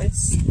Spanish? No,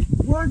 it's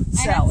word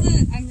I have salad.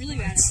 to, I'm really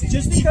bad at Spanish.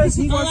 Just because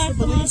he wants to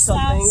believe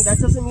something, that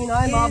doesn't mean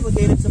I'm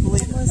obligated to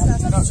believe it.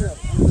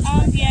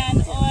 Bien,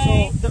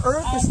 hoy So the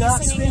Earth is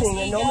not spinning,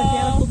 and no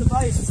mechanical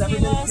device has ever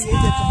been created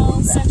to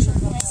prove that.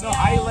 No,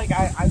 I see where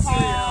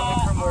you're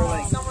coming from where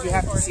like you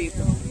have to see it to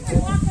believe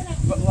it.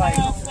 But like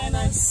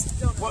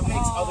what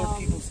makes other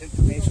people's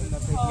information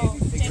that they maybe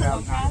figure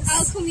out now?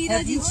 Al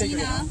comida de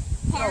China.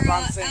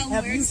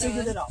 Have you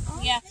figured it out?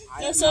 Yeah,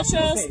 los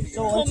otros,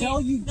 So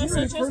until you do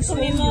your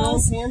personal, your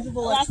own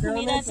tangible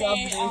experiments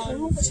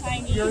and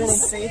observations, you're in a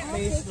safe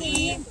base.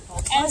 He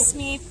asked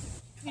me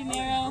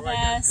primero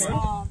vez,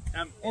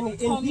 And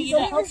he's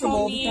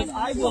uncomfortable because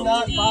I will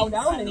not bow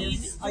down to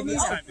his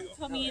ideas.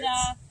 comida,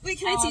 Wait,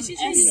 can I teach you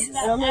Chinese? And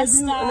I'm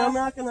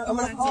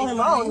gonna call him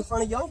out in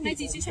front of young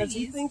people because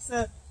he thinks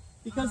that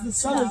because the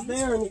sun is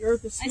there and the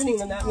earth is spinning,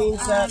 then that means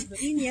that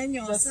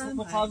that's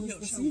what causes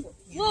the season.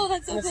 Whoa,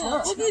 that's so cool.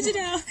 What did you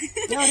know?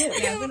 Yeah,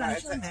 it is. Oh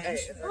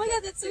my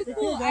god, that's so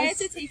cool. I had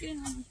to take it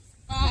home.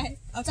 Bye.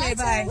 Okay,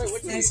 bye.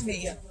 Nice to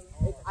meet you.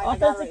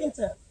 Authentic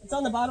intent. It's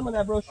on the bottom of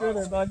that brochure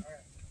there, bud.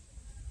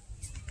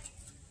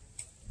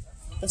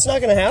 It's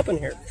not going to happen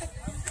here.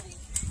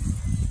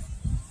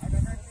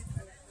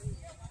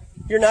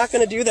 You're not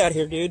going to do that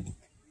here, dude.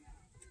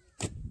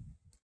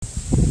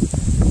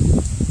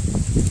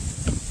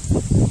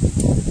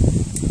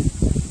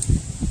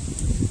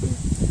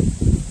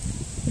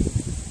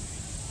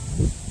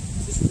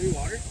 Is this free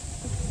water?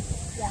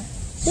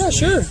 Yeah,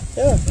 sure.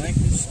 Yeah. Thank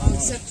you so much.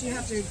 Except you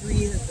have to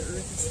agree that the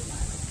earth is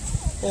flat.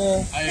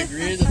 Yeah. I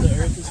agree that the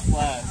earth is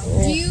flat.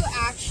 Do you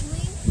actually?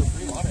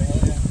 Free water, hell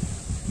yeah.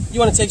 You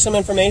want to take some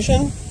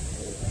information? I'm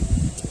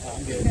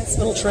good. A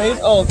little trade?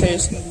 Oh, okay.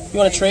 So you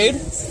want to trade?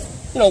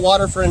 You know,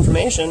 water for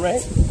information,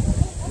 right?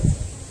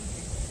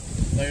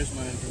 There's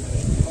my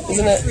information.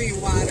 Isn't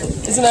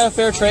that a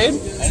fair trade?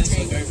 That is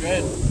a fair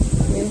trade.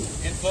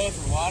 Info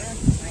for water?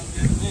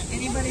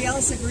 Anybody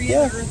else agree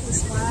Yeah. the earth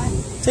is flat?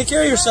 Take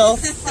care of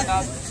yourself.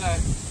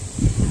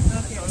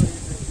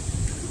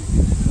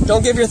 1,000%.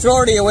 Don't give your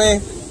authority away.